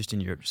enjoyed just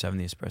in Europe just having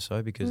the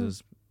espresso because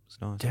it's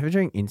nice. Do you ever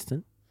drink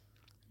instant?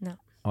 No.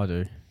 I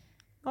do.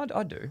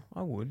 I do.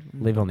 I would.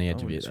 Live on the I edge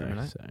of wouldn't it though.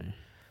 discriminate. So.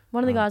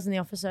 One of the guys in the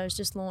office though has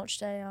just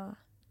launched a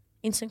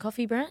instant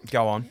coffee brand.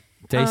 Go on.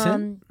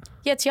 Decent.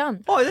 Yeah, it's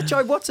Yum. Oh, that's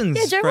Joe Watson's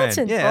Yeah, Joe brand.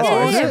 Watson. Yeah, Yeah, that's yeah,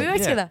 awesome. yeah, we work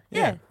together.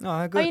 Yeah.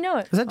 No, good. Oh, you know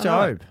it. Is that I know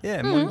Job? it.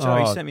 Yeah, morning Joe.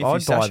 He Oh, sent me a few I'd buy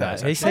sachets. that. He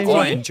actually. seems I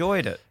like-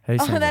 enjoyed it. He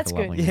seems like that's a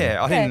good. lovely guy.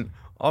 Yeah, I Yeah. didn't.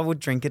 I would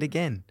drink it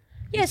again.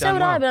 Yeah, He's so done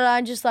would I, well. but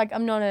I just like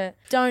I'm not a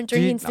don't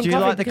drink instant Do you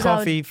coffee like the because I would-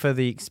 coffee for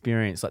the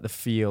experience, like the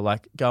feel,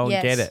 like go and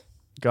Yes. get it,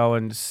 go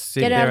and sit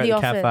Get out there of at the the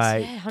office.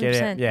 cafe, Yeah, get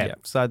out. 100%. Yeah. Yeah.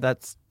 So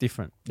that's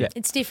different. Yeah.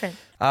 It's different.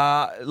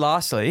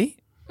 Lastly,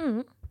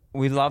 Mm.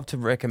 we love to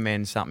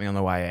recommend something on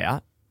the way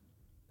out.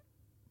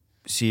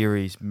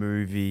 Series,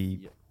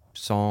 movie,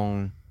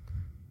 song,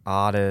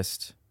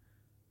 artist,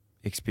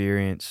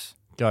 experience,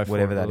 Go for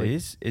whatever it, that Willie.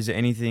 is. Is there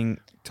anything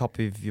top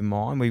of your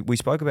mind? We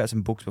spoke about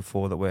some books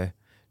before that we're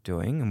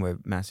doing, and we're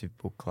massive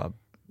book club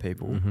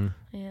people. Mm-hmm.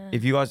 Yeah.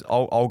 If you guys,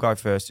 I'll go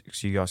first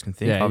so you guys can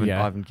think. Yeah, I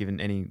yeah. haven't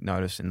given any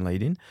notice and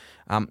lead in.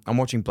 I'm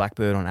watching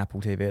Blackbird on Apple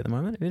TV at the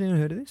moment. Have anyone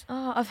heard of this?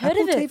 Oh, I've heard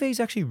Apple of it. TV is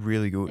actually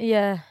really good.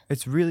 Yeah.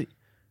 It's really,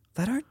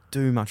 they don't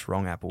do much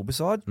wrong, Apple,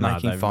 besides No,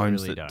 making they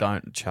phones really that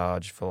don't. don't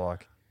charge for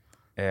like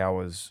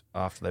hours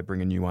after they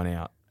bring a new one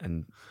out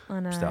and I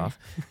know. stuff.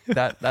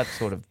 That's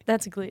sort of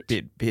That's a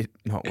glitch. bit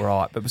not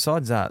right. But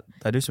besides that,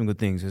 they do some good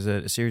things. There's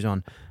a series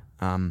on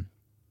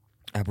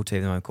Apple TV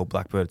at the moment called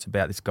Blackbird. It's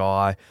about this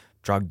guy,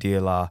 drug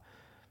dealer,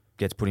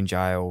 gets put in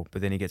jail,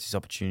 but then he gets this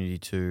opportunity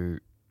to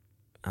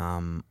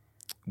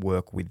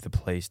work with the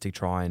police to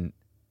try and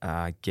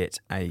get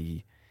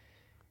a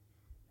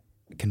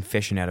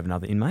confession out of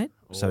another inmate.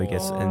 So he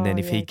gets, and then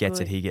if he yeah, gets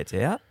good. it, he gets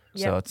out.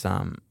 So Yep. it's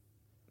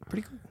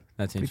pretty cool.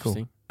 That's Pretty cool.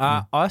 interesting.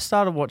 I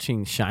started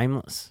watching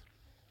Shameless.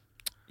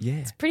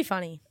 Yeah. Pretty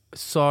funny.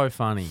 So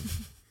funny.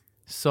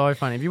 So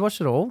funny. Have you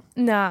watched it all?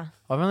 Nah.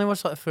 I've only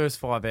watched like the first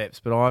 5 eps,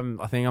 but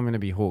I think I'm going to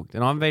be hooked.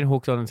 And I've been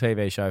hooked on a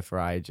TV show for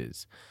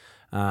ages.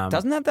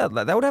 Doesn't have that?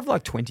 That would have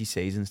like 20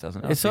 seasons,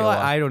 doesn't it? It's I sort feel of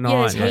like 8 or 9,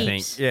 there's I think.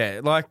 heaps.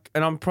 Yeah, like,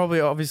 and I'm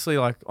probably obviously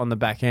like on the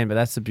back end, but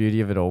that's the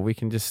beauty of it all. We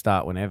can just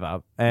start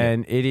whenever,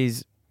 and it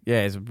is,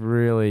 it's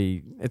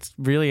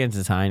really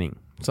entertaining.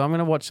 So I'm going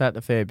to watch that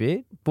a fair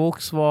bit.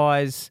 Books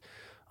wise,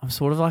 I'm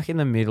sort of like in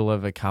the middle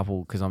of a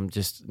couple because I'm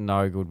just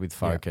no good with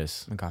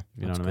focus. Okay.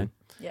 You know That's what I mean?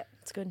 Yeah,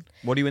 it's good.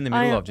 What are you in the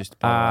middle of? Just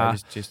by the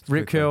way, just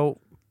Rip quickly. Curl,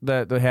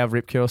 the how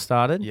Rip Curl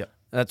started. Yep.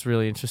 That's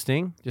really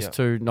interesting. Just Yep.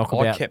 to knock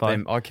I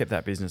about. kept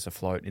that business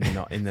afloat in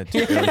the early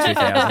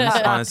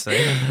 2000s.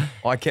 Honestly,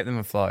 I kept them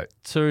afloat.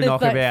 To The,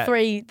 knock like, about.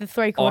 the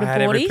 3/4 I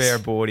had every boardies. pair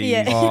of boardies.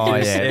 Yeah. Oh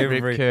Just yeah,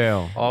 Rip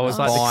Curl. I was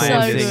like the buying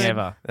coolest So thing good.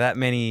 ever. that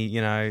many,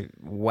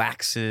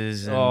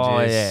 waxes and Oh,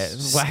 Wax.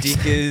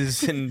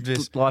 stickers and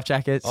just. Life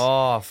jackets.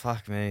 Oh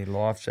fuck me,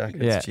 life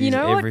jackets, Yeah.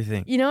 jeez,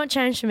 everything. You know what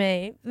changed for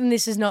me? And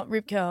this is not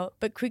Rip Curl,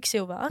 but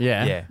Quicksilver.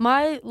 Yeah. Yeah,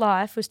 My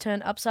life was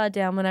turned upside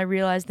down when I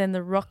realised then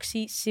the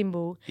Roxy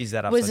symbol is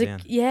that was upside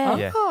down?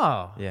 yeah.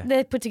 Oh. Yeah.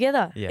 They're put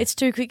together. Yeah. It's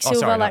two Quicksilver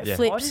sorry, no, like yeah. I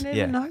flips. didn't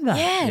Yeah. even know that.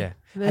 Yeah. Yeah.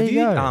 There Have you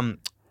you go.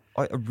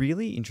 a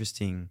really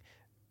interesting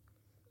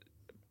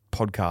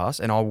podcast,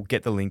 and I'll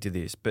get the link to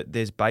this, but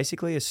there's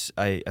basically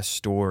a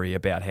story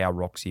about how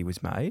Roxy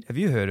was made. Have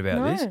you heard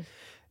about this? No.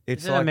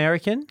 It's Is it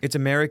American? It's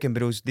American,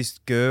 but it was this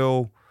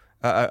girl,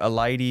 a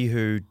lady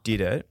who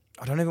did it.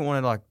 I don't even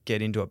want to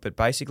get into it, but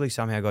basically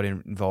somehow got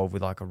involved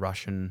with a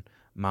Russian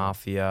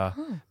mafia,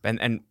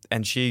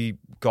 and she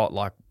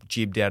got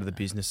jibbed out of the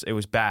business. It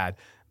was bad,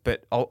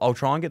 but I'll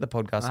try and get the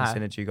podcast and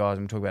send it to you guys,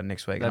 and we'll talk about it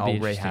next week. That'd And be I'll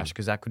interesting. rehash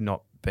because that could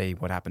not be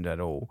what happened at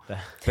all.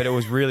 But it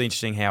was really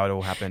interesting how it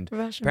all happened.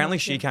 Russian Apparently,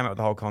 mafia. she came up with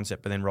the whole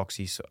concept, but then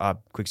Roxy,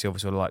 Quicksilver,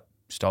 sort of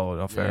stole it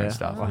off her and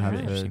stuff. I have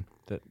Really heard interesting.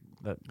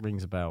 that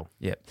rings a bell.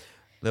 Yeah,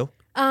 Lil.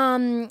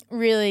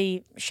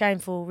 Really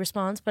shameful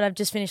response, but I've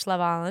just finished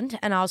Love Island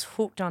and I was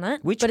hooked on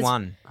it. Which But it's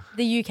one?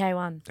 The UK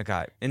one.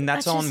 Okay, and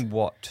that's That's on just-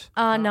 what?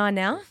 9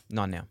 now.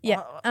 9 now.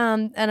 Yeah.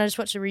 And I just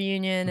watched a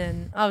reunion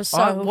and I was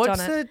so hooked on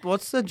it.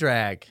 What's the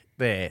drag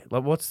there?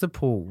 What's the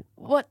pull?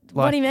 What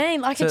like- do you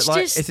mean? So, It's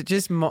just is it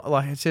just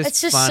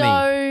it's just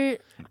funny? so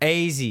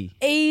Easy.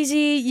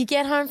 easy. You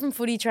get home from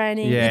footy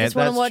training, you Yeah, just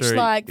want to that's watch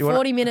true. You wanna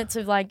 40 minutes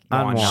of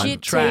Unwind.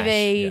 shit Trash.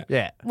 TV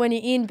Yeah. when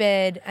you're in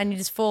bed and you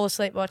just fall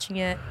asleep watching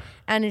it,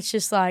 and it's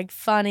just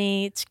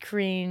funny, it's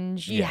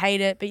cringe, you Yeah.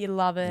 hate it but you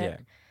love it. Yeah.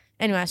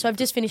 Anyway, so I've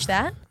just finished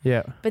that.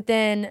 Yeah. But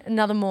then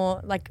another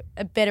more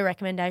a better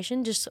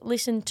recommendation, just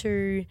listen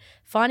to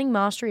Finding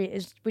Mastery,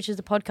 which is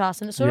the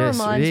podcast, and it sort of Yes, it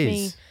reminds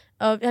me is.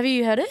 of. Have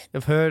you heard it?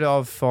 I've heard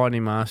of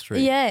Finding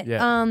Mastery. Yeah.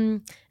 Yeah.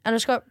 And I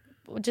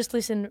just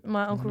listened.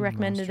 My uncle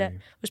recommended it.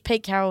 It was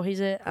Pete Carroll. He's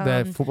a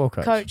the football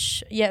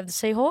coach. Yeah, of the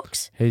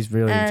Seahawks. He's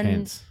really And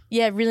intense.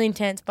 Yeah, really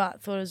intense,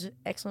 but thought it was an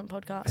excellent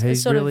podcast. It's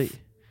He's sort really, of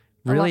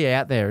really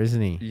out there,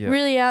 isn't he? Yeah.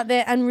 really out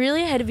there and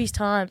really ahead of his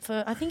time.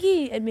 I think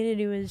he admitted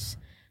he was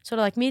sort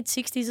of mid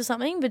 60s or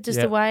something, but just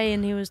Yeah. the way,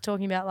 and he was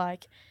talking about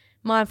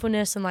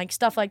mindfulness and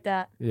stuff like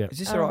that. Yeah. Is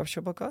this the Right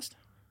Shop podcast?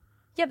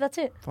 Yeah, that's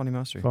it. Finding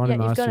Mastery.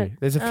 Finding Yeah, you've got Mastery. it.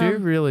 There's a few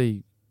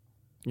really,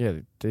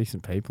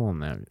 decent people on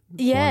there.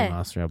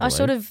 Yeah. Finding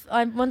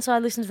Mastery, Once I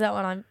listened to that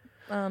one,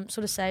 I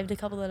sort of saved a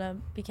couple that I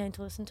became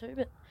to listen to,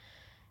 but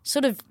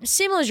sort of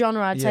similar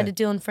genre, I'd say, Yeah. to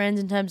Dylan Friends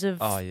in terms of.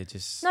 Oh, you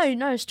just.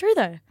 No, it's true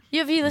though.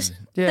 You listen?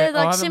 Yeah, they're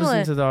I haven't similar.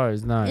 listened to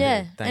those. No.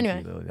 Yeah. Thank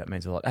Anyway. you, Lily. That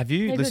means a lot. Have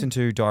you They're listened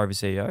to Diary of a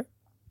CEO?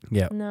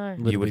 Yeah. No.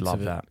 Little You would bits love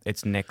of it. that.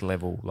 It's neck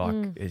level.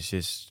 It's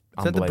just. Is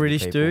that the unbelievable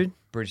British people. dude?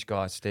 British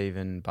guy,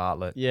 Stephen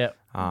Bartlett. Yeah.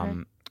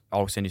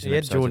 I'll send you some He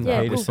had episodes. Jordan of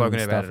that. Peterson We've spoken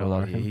and about stuff, it a I lot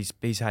reckon. here.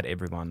 He's had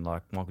everyone,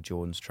 like Michael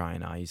Jordan's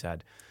trainer. He's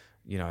had,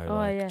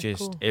 yeah, just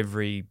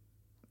cool.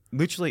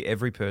 literally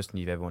every person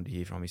you've ever wanted to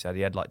hear from. He's had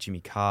Jimmy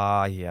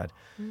Carr. He had,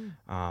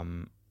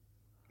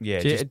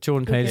 just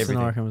Jordan Good Peterson, everything.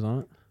 I reckon, was on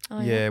it. Oh,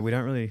 yeah. We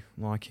don't really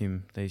like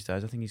him these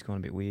days. I think he's gone a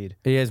bit weird.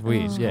 He is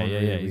weird. Oh. Yeah, Gone yeah,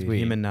 really yeah. He's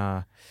weird. Him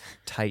and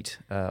Tate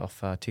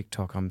off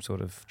TikTok. I'm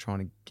sort of trying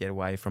to get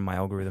away from my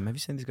algorithm. Have you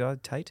seen this guy,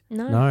 Tate?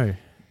 No. No.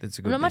 That's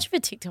a I'm good. not thing. much of a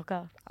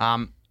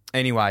TikToker.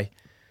 Anyway,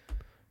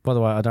 By the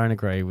way, I don't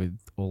agree with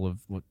all of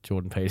what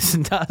Jordan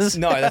Peterson does.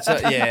 no, that's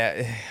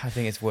yeah. I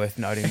think it's worth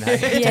noting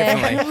that. Yeah.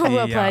 Definitely.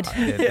 Well played.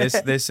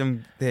 There's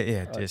some.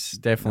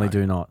 Just Definitely no.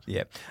 do not.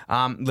 Yeah.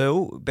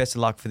 Lil, best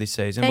of luck for this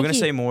season. Thank We're going to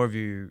you. see more of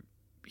you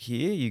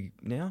here.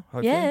 Now,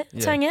 hopefully. Yeah,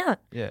 let's hang out.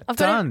 Yeah. I've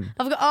got. Done.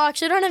 I've got. Oh,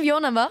 actually, I don't have your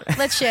number.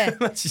 Let's share.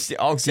 Let's just.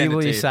 I'll send Will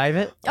it to you you. save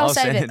it? I'll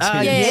save send it. it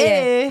to you.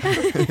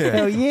 Yeah.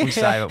 Hell yeah. We'll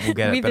save it. We'll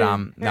get it. With But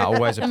the no,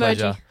 always a emoji.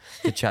 pleasure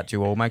to chat to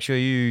you all. Make sure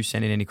you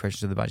send in any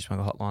questions to the Budgie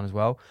Smuggler hotline as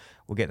well.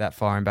 We'll get that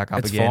firing back up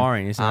It's again.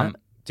 firing, isn't it?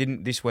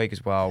 Didn't this week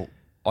as well.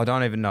 I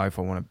don't even know if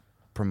I want to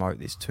promote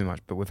this too much,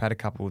 but we've had a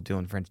couple of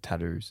Dylan French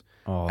tattoos.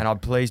 Oh.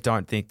 And please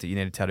don't think that you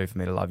need a tattoo for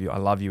me to love you. I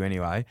love you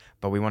anyway,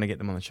 but we want to get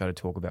them on the show to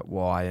talk about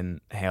why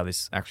and how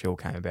this actually all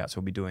came about. So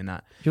we'll be doing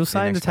that. You're in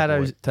saying the next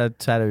couple of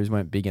tattoos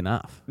weren't big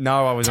enough.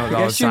 No, I was not. I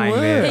Yes, was you saying were.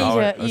 they're, Yeah, I was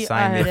I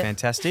saying heard they're it.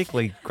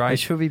 fantastically They great.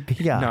 should be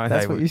bigger. No,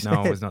 That's they what would, you said.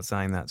 no, I was not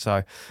saying that.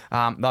 So,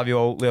 love you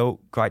all,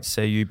 Lil. Great to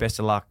see you. Best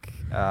of luck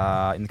in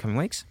the coming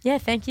weeks. Yeah,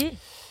 thank you.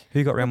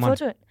 Who got Look round forward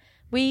one? to it.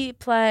 We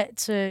play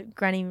it's a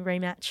granny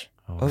rematch.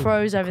 Oh,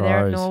 Crows over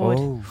there at Crows.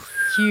 Norwood.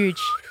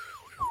 Huge.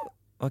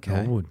 Okay.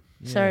 Norwood.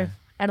 So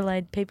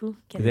Adelaide people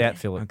get Without it.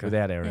 Philip, Okay.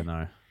 without Aaron,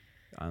 though.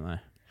 I don't know.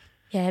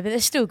 Yeah, but they're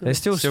still good. They're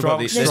still Still strong.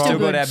 got the, They're they're still still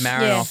got good. to have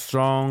Marin Yeah. off.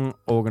 Strong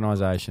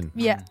organisation.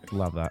 Yeah.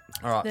 Love that.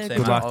 All right, They're see,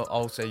 good. mate, luck.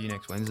 I'll see you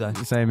next Wednesday.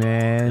 Say,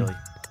 man. Really.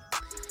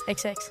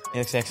 XX.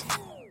 XX.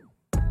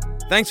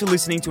 Thanks for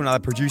listening to another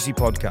Producy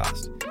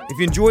podcast. If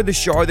you enjoyed the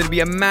show, that'd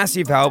be a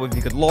massive help if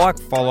you could like,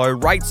 follow,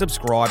 rate,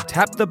 subscribe,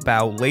 tap the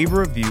bell, leave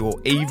a review,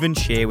 or even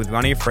share with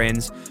one of your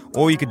friends,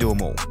 or you could do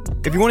them all.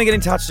 If you want to get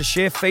in touch to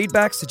share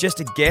feedback, suggest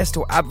a guest,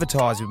 or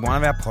advertise with one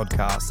of our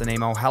podcasts, then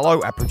email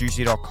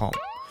hello@producer.com.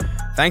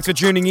 Thanks for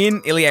tuning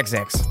in.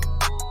 IllyXX.